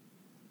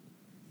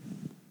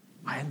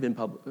 I hadn't been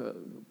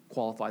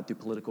qualified through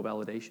political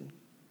validation.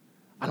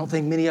 I don't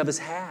think many of us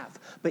have.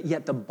 But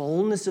yet the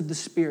boldness of the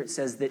Spirit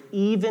says that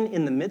even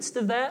in the midst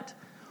of that,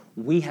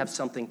 we have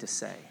something to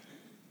say.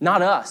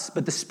 Not us,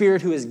 but the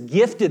Spirit who has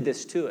gifted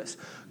this to us.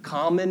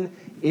 Common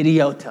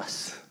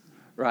idiotas,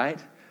 right?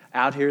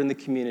 Out here in the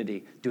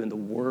community doing the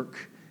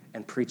work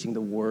and preaching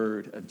the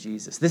word of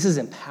Jesus. This is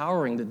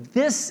empowering.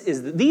 These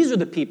are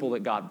the people that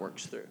God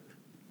works through.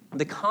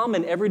 The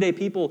common, everyday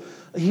people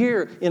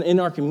here in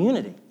our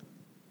community.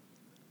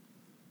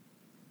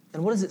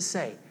 And what does it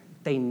say?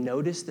 They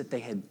noticed that they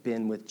had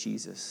been with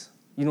Jesus.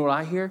 You know what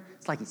I hear?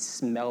 It's like he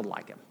smelled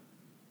like him.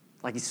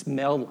 Like he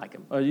smelled like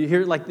him. Or you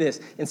hear it like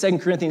this. In 2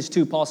 Corinthians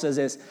 2, Paul says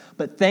this,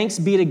 "But thanks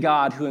be to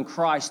God who in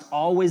Christ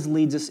always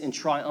leads us in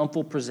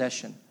triumphal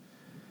procession,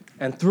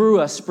 and through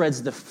us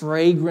spreads the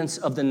fragrance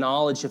of the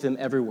knowledge of him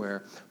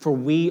everywhere. For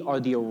we are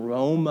the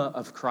aroma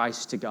of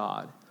Christ to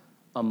God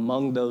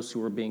among those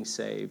who are being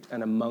saved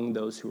and among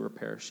those who are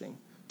perishing.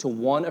 To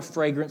one a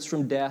fragrance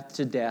from death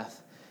to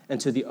death, and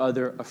to the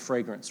other a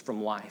fragrance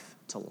from life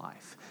to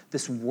life."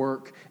 This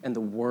work and the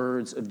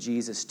words of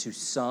Jesus to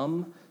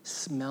some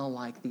smell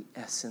like the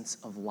essence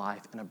of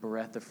life and a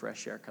breath of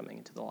fresh air coming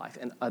into the life.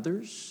 And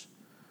others,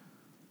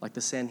 like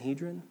the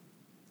Sanhedrin,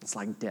 it's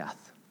like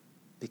death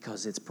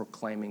because it's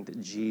proclaiming that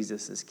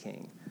Jesus is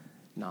king,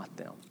 not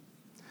them.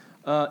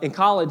 In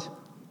college,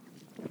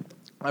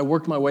 I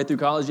worked my way through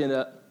college in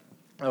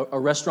a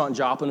restaurant in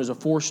Joplin. It was a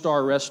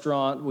 4-star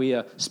restaurant. We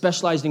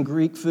specialized in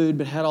Greek food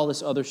but had all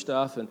this other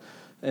stuff.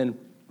 And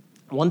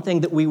one thing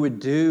that we would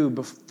do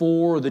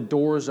before the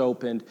doors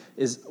opened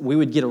is we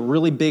would get a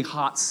really big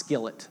hot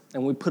skillet,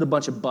 and we'd put a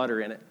bunch of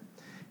butter in it.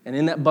 And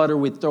in that butter,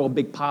 we'd throw a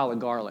big pile of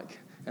garlic,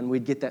 and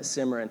we'd get that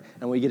simmering,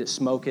 and we'd get it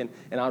smoking,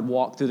 and I'd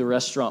walk through the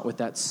restaurant with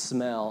that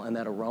smell and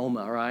that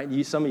aroma,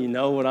 right? Some of you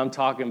know what I'm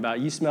talking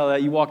about. You smell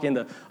that. You walk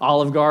into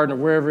Olive Garden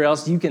or wherever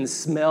else, you can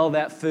smell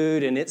that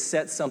food, and it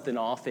sets something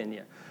off in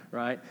you,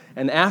 right?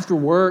 And after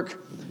work,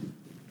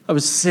 I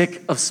was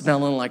sick of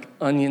smelling like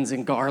onions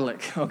and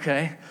garlic,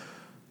 okay?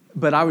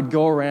 But I would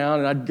go around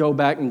and I'd go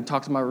back and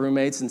talk to my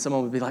roommates, and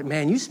someone would be like,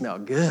 "Man, you smell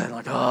good." I'm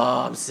like,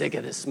 "Oh, I'm sick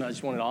of this smell. I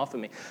just want it off of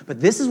me."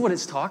 But this is what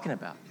it's talking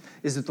about,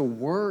 is that the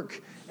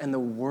work and the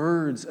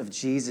words of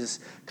Jesus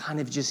kind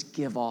of just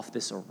give off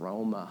this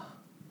aroma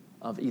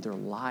of either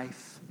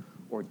life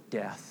or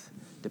death,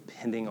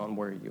 depending on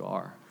where you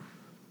are.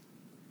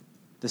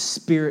 The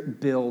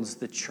Spirit builds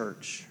the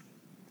church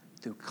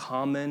through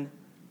common,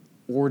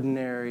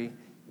 ordinary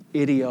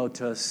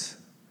idiotas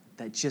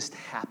that just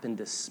happen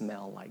to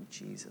smell like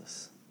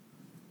Jesus,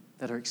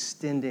 that are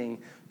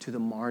extending to the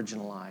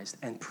marginalized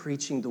and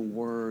preaching the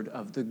word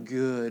of the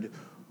good,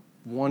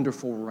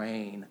 wonderful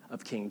reign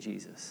of King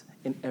Jesus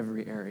in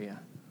every area.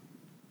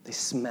 They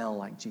smell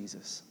like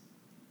Jesus.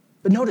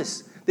 But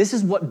notice, this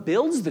is what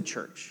builds the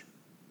church.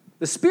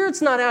 The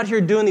Spirit's not out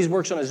here doing these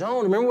works on his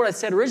own. Remember what I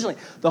said originally.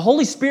 The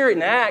Holy Spirit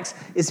in Acts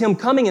is him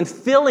coming and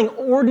filling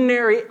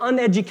ordinary,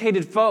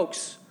 uneducated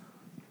folks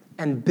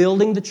and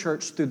building the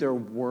church through their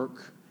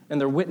work and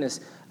their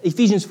witness.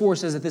 Ephesians 4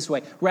 says it this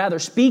way: rather,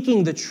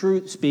 speaking the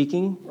truth,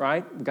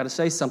 right? We've got to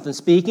say something.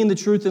 Speaking the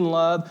truth in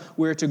love,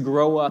 we're to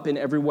grow up in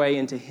every way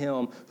into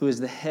him who is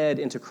the head,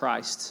 into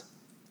Christ,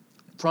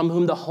 from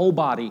whom the whole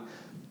body,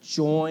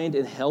 joined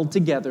and held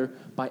together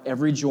by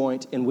every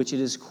joint in which it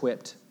is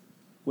equipped,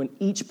 when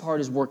each part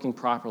is working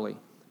properly,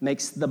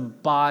 makes the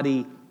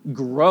body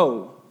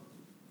grow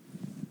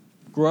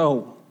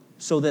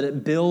so that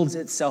it builds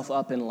itself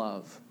up in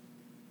love.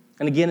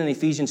 And again in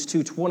Ephesians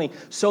 2:20,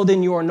 so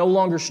then you are no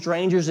longer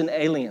strangers and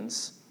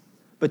aliens,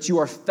 but you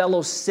are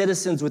fellow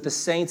citizens with the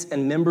saints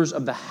and members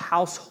of the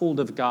household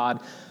of God,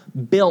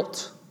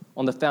 built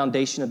on the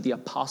foundation of the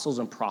apostles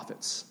and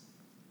prophets,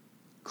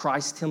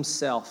 Christ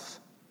himself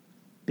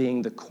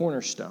being the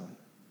cornerstone,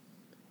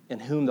 in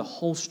whom the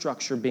whole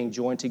structure being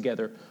joined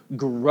together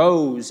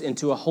grows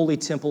into a holy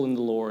temple in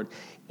the Lord,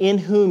 in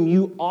whom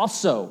you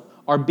also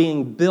are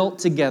being built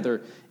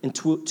together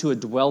to a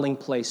dwelling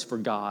place for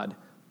God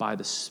by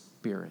the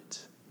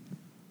Spirit.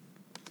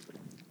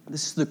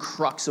 This is the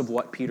crux of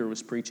what Peter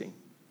was preaching,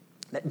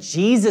 that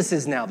Jesus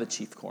is now the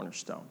chief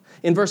cornerstone.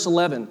 In verse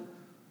 11,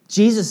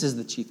 Jesus is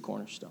the chief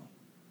cornerstone.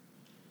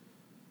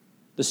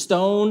 The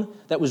stone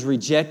that was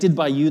rejected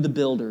by you, the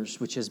builders,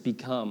 which has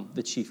become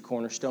the chief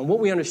cornerstone. What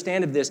we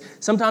understand of this,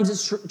 sometimes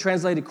it's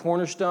translated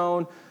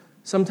cornerstone.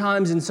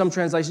 Sometimes in some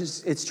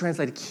translations, it's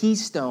translated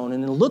keystone.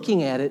 And in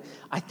looking at it,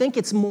 I think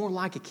it's more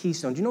like a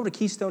keystone. Do you know what a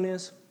keystone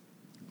is?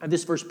 I have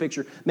this first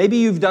picture. Maybe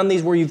you've done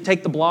these where you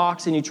take the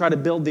blocks and you try to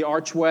build the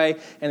archway,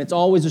 and it's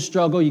always a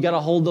struggle. You got to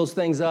hold those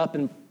things up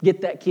and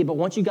get that key. But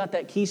once you got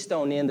that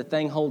keystone in, the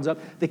thing holds up.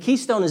 The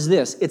keystone is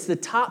this. It's the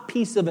top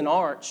piece of an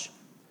arch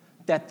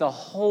that the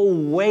whole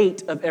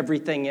weight of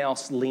everything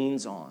else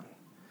leans on.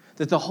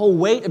 That the whole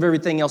weight of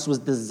everything else was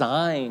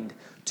designed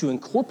to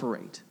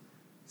incorporate.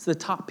 It's the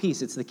top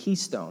piece. It's the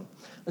keystone.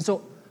 And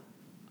so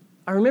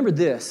I remember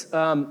this.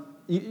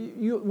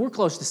 We're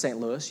close to St.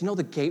 Louis. You know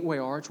the Gateway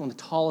Arch, one of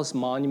the tallest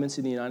monuments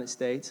in the United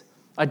States?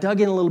 I dug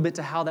in a little bit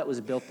to how that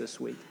was built this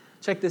week.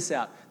 Check this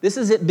out. This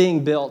is it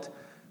being built.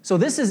 So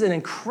this is an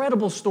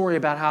incredible story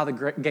about how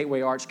the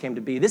Gateway Arch came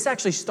to be. This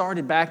actually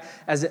started back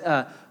as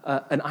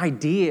an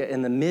idea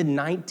in the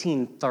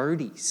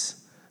mid-1930s.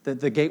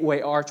 The Gateway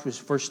Arch was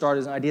first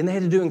started as an idea, and they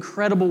had to do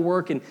incredible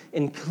work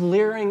in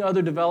clearing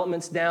other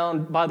developments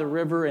down by the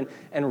river and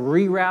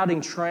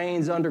rerouting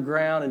trains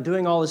underground and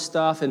doing all this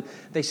stuff. And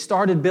they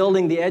started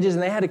building the edges,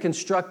 and they had to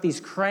construct these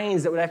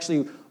cranes that would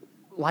actually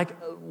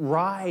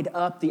ride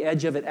up the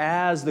edge of it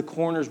as the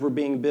corners were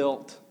being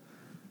built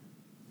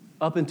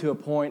up into a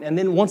point. And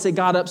then once it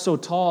got up so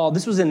tall,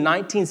 this was in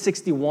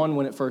 1961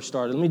 when it first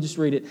started. Let me just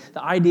read it.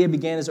 The idea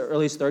began as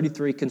early as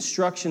 1933.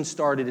 Construction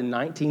started in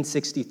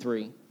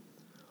 1963.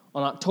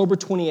 On October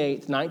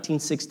 28th,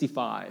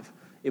 1965,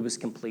 it was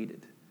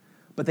completed.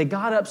 But they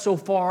got up so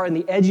far, and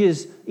the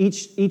edges,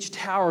 each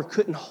tower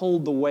couldn't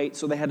hold the weight,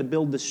 so they had to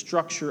build this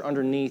structure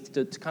underneath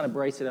to kind of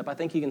brace it up. I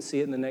think you can see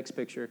it in the next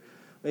picture.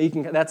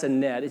 That's a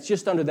net. It's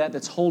just under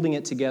that's holding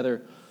it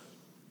together.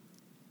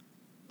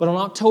 But on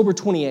October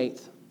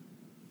 28th,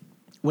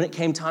 when it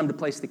came time to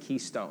place the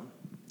keystone,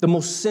 the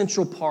most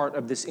central part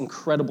of this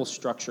incredible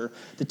structure,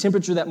 the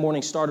temperature that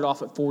morning started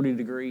off at 40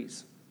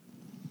 degrees.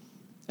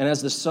 And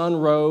as the sun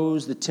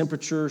rose, the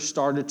temperature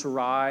started to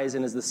rise.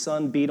 And as the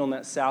sun beat on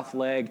that south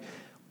leg,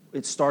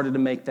 it started to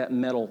make that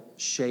metal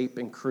shape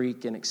and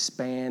creak and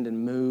expand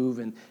and move.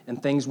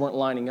 And things weren't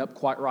lining up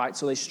quite right.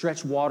 So they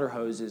stretched water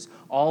hoses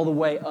all the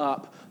way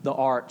up the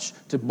arch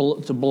to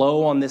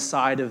blow on this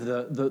side of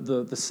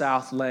the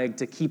south leg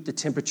to keep the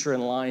temperature in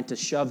line, to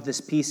shove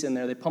this piece in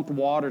there. They pumped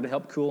water to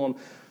help cool them.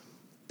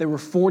 They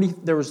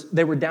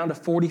were down to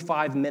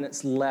 45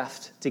 minutes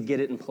left to get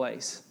it in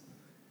place.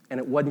 And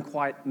it wasn't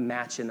quite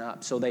matching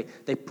up. So they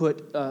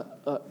put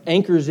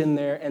anchors in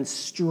there and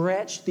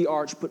stretched the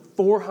arch, put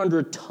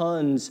 400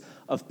 tons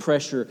of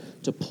pressure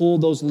to pull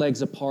those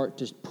legs apart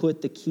to put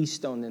the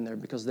keystone in there,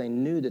 because they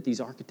knew that these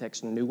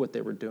architects knew what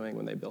they were doing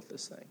when they built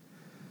this thing.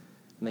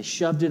 And they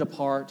shoved it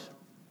apart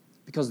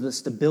because the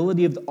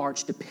stability of the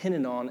arch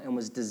depended on and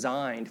was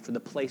designed for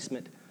the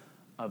placement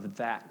of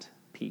that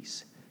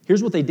piece.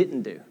 Here's what they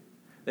didn't do.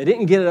 They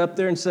didn't get it up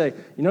there and say,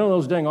 you know,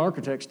 those dang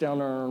architects down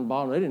there on the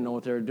bottom, they didn't know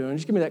what they were doing.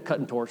 Just give me that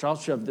cutting torch. I'll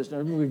shove this.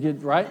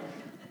 Right?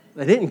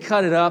 They didn't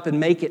cut it up and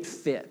make it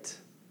fit.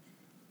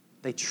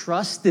 They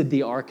trusted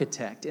the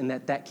architect in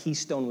that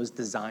keystone was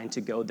designed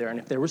to go there. And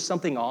if there was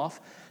something off,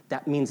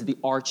 that means the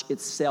arch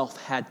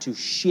itself had to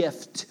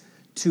shift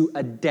to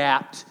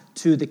adapt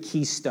to the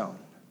keystone.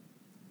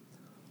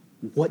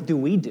 What do?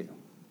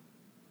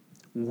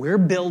 We're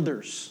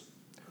builders.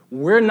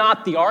 We're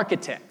not the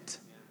architect.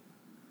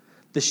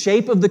 The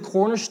shape of the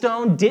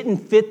cornerstone didn't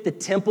fit the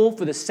temple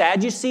for the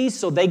Sadducees,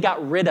 so they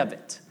got rid of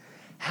it.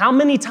 How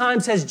many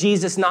times has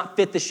Jesus not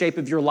fit the shape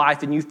of your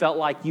life and you felt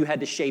like you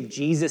had to shave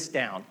Jesus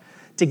down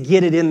to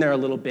get it in there a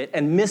little bit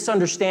and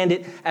misunderstand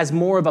it as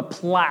more of a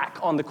plaque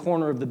on the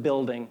corner of the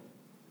building,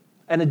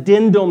 an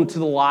addendum to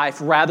the life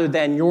rather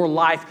than your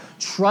life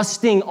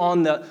trusting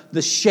on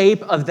the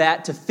shape of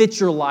that to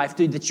fit your life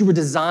that you were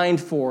designed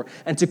for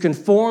and to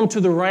conform to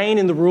the reign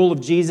and the rule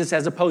of Jesus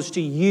as opposed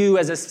to you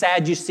as a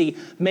Sadducee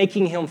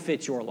making him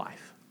fit your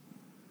life?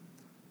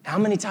 How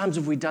many times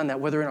have we done that,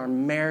 whether in our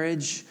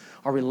marriage,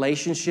 our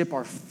relationship,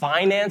 our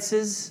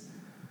finances,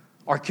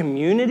 our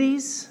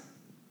communities?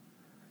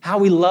 How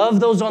we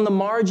love those on the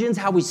margins,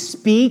 how we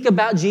speak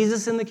about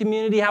Jesus in the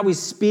community, how we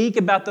speak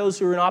about those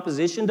who are in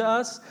opposition to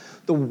us,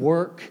 the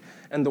work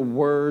and the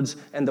words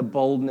and the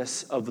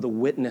boldness of the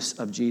witness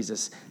of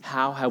Jesus.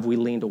 How have we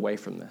leaned away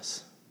from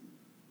this?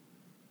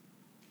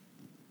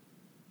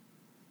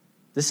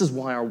 This is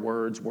why our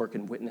words, work,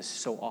 and witness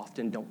so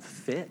often don't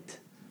fit,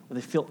 or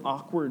they feel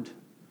awkward,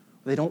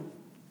 or they don't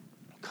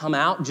come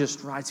out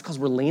just right. It's because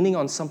we're leaning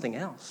on something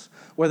else,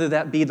 whether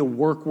that be the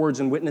work, words,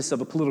 and witness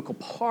of a political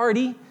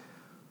party,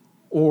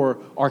 or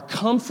our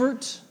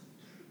comfort,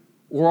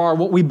 or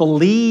what we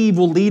believe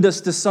will lead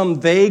us to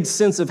some vague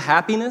sense of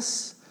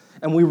happiness,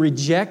 and we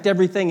reject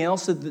everything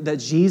else that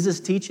Jesus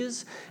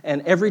teaches,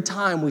 and every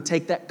time we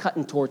take that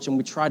cutting torch and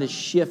we try to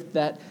shift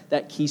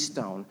that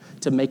keystone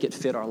to make it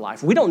fit our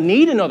life. We don't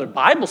need another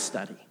Bible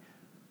study.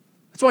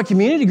 That's why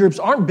community groups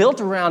aren't built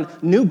around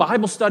new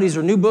Bible studies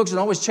or new books and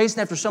always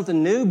chasing after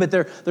something new, but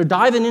they're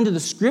diving into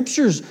the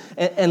Scriptures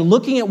and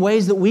looking at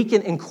ways that we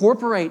can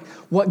incorporate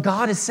what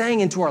God is saying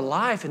into our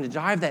life and to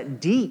dive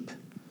that deep.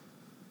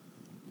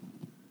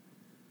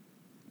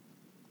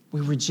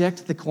 We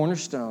reject the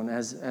cornerstone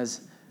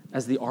as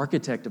the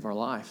architect of our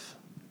life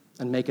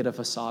and make it a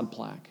facade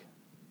plaque.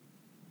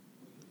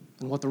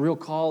 And what the real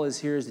call is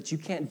here is that you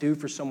can't do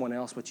for someone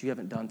else what you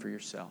haven't done for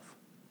yourself.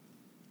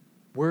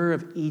 We're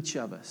of each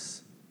of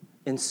us,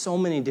 in so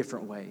many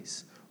different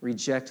ways,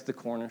 reject the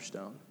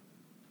cornerstone.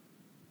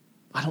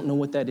 I don't know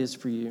what that is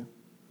for you.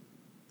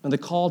 And the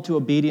call to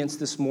obedience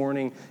this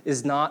morning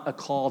is not a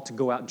call to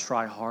go out and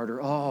try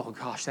harder. Oh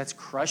gosh, that's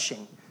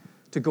crushing.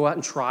 To go out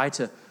and try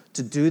to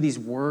do these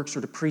works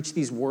or to preach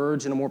these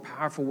words in a more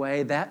powerful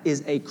way, that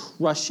is a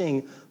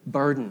crushing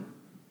burden.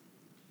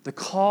 The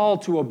call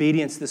to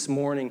obedience this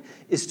morning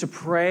is to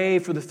pray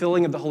for the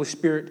filling of the Holy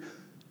Spirit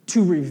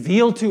to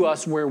reveal to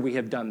us where we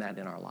have done that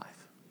in our life.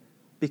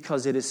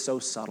 Because it is so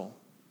subtle.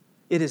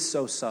 It is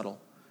so subtle,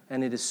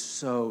 and it is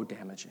so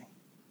damaging.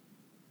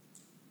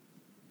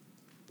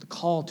 The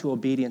call to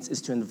obedience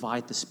is to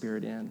invite the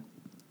Spirit in.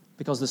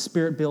 Because the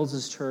Spirit builds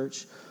His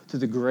church through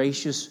the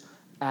gracious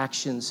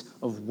actions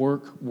of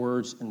work,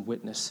 words, and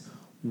witness.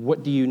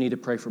 What do you need to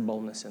pray for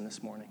boldness in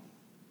this morning?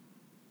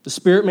 The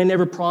Spirit may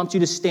never prompt you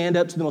to stand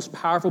up to the most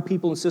powerful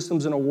people and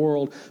systems in our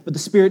world, but the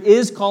Spirit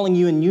is calling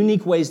you in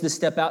unique ways to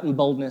step out in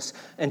boldness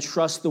and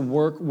trust the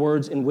work,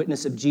 words, and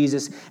witness of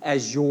Jesus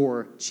as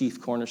your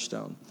chief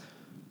cornerstone.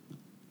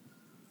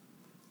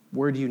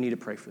 Where do you need to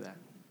pray for that?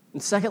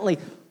 And secondly,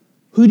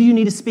 who do you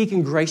need to speak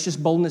in gracious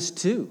boldness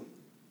to?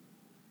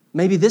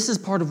 Maybe this is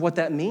part of what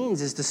that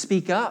means, is to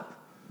speak up.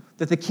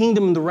 That the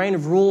kingdom and the reign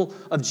of rule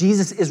of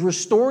Jesus is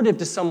restorative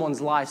to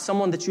someone's life,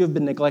 someone that you have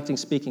been neglecting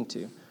speaking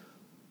to.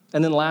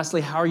 And then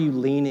lastly, how are you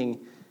leaning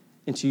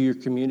into your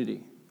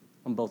community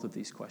on both of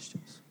these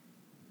questions?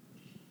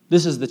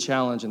 This is the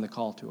challenge and the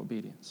call to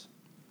obedience.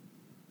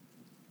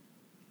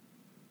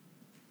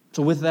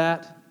 So with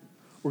that,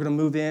 we're going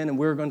to move in and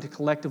we're going to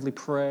collectively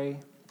pray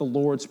the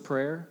Lord's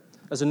Prayer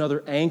as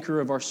another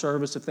anchor of our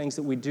service of things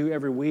that we do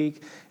every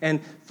week.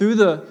 And through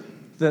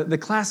the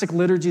classic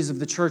liturgies of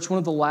the church, one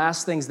of the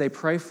last things they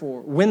pray for,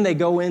 when they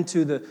go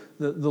into the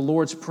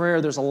Lord's Prayer,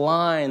 there's a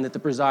line that the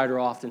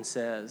presider often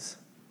says.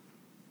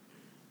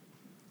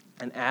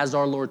 And as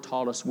our Lord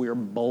taught us, we are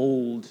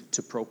bold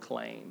to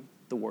proclaim,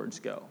 the words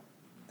go,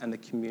 and the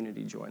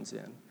community joins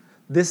in.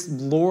 This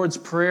Lord's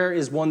Prayer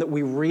is one that we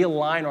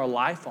realign our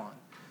life on.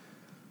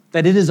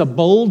 That it is a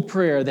bold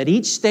prayer, that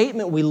each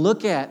statement we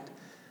look at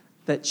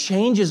that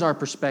changes our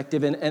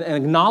perspective and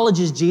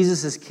acknowledges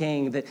Jesus as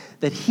King,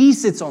 that He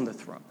sits on the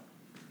throne.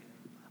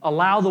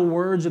 Allow the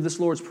words of this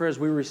Lord's Prayer as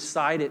we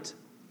recite it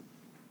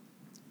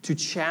to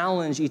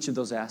challenge each of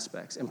those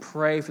aspects and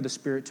pray for the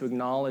Spirit to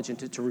acknowledge and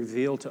to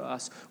reveal to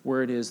us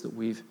where it is that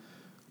we've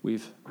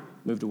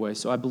moved away.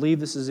 So I believe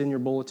this is in your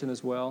bulletin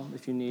as well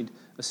if you need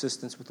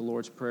assistance with the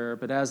Lord's Prayer.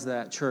 But as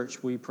that,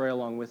 church, will you pray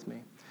along with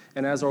me?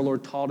 And as our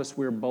Lord taught us,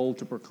 we are bold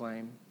to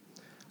proclaim,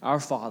 Our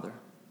Father,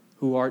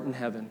 who art in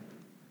heaven,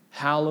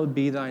 hallowed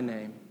be thy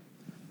name.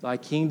 Thy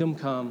kingdom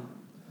come,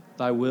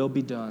 thy will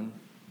be done,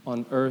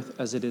 on earth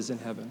as it is in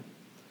heaven.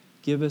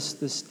 Give us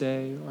this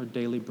day our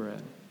daily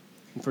bread,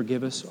 and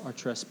forgive us our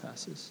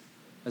trespasses,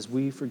 as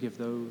we forgive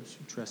those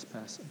who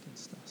trespass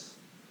against us.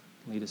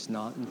 Lead us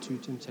not into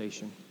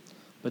temptation,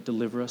 but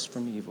deliver us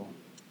from evil.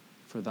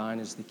 For thine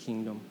is the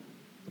kingdom,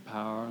 the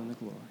power, and the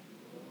glory.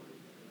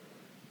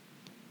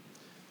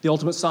 The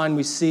ultimate sign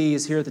we see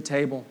is here at the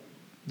table,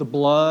 the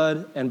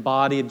blood and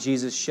body of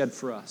Jesus shed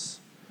for us.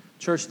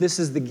 Church, this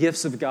is the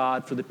gifts of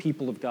God for the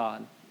people of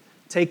God.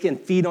 Take and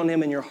feed on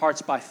Him in your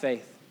hearts by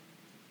faith.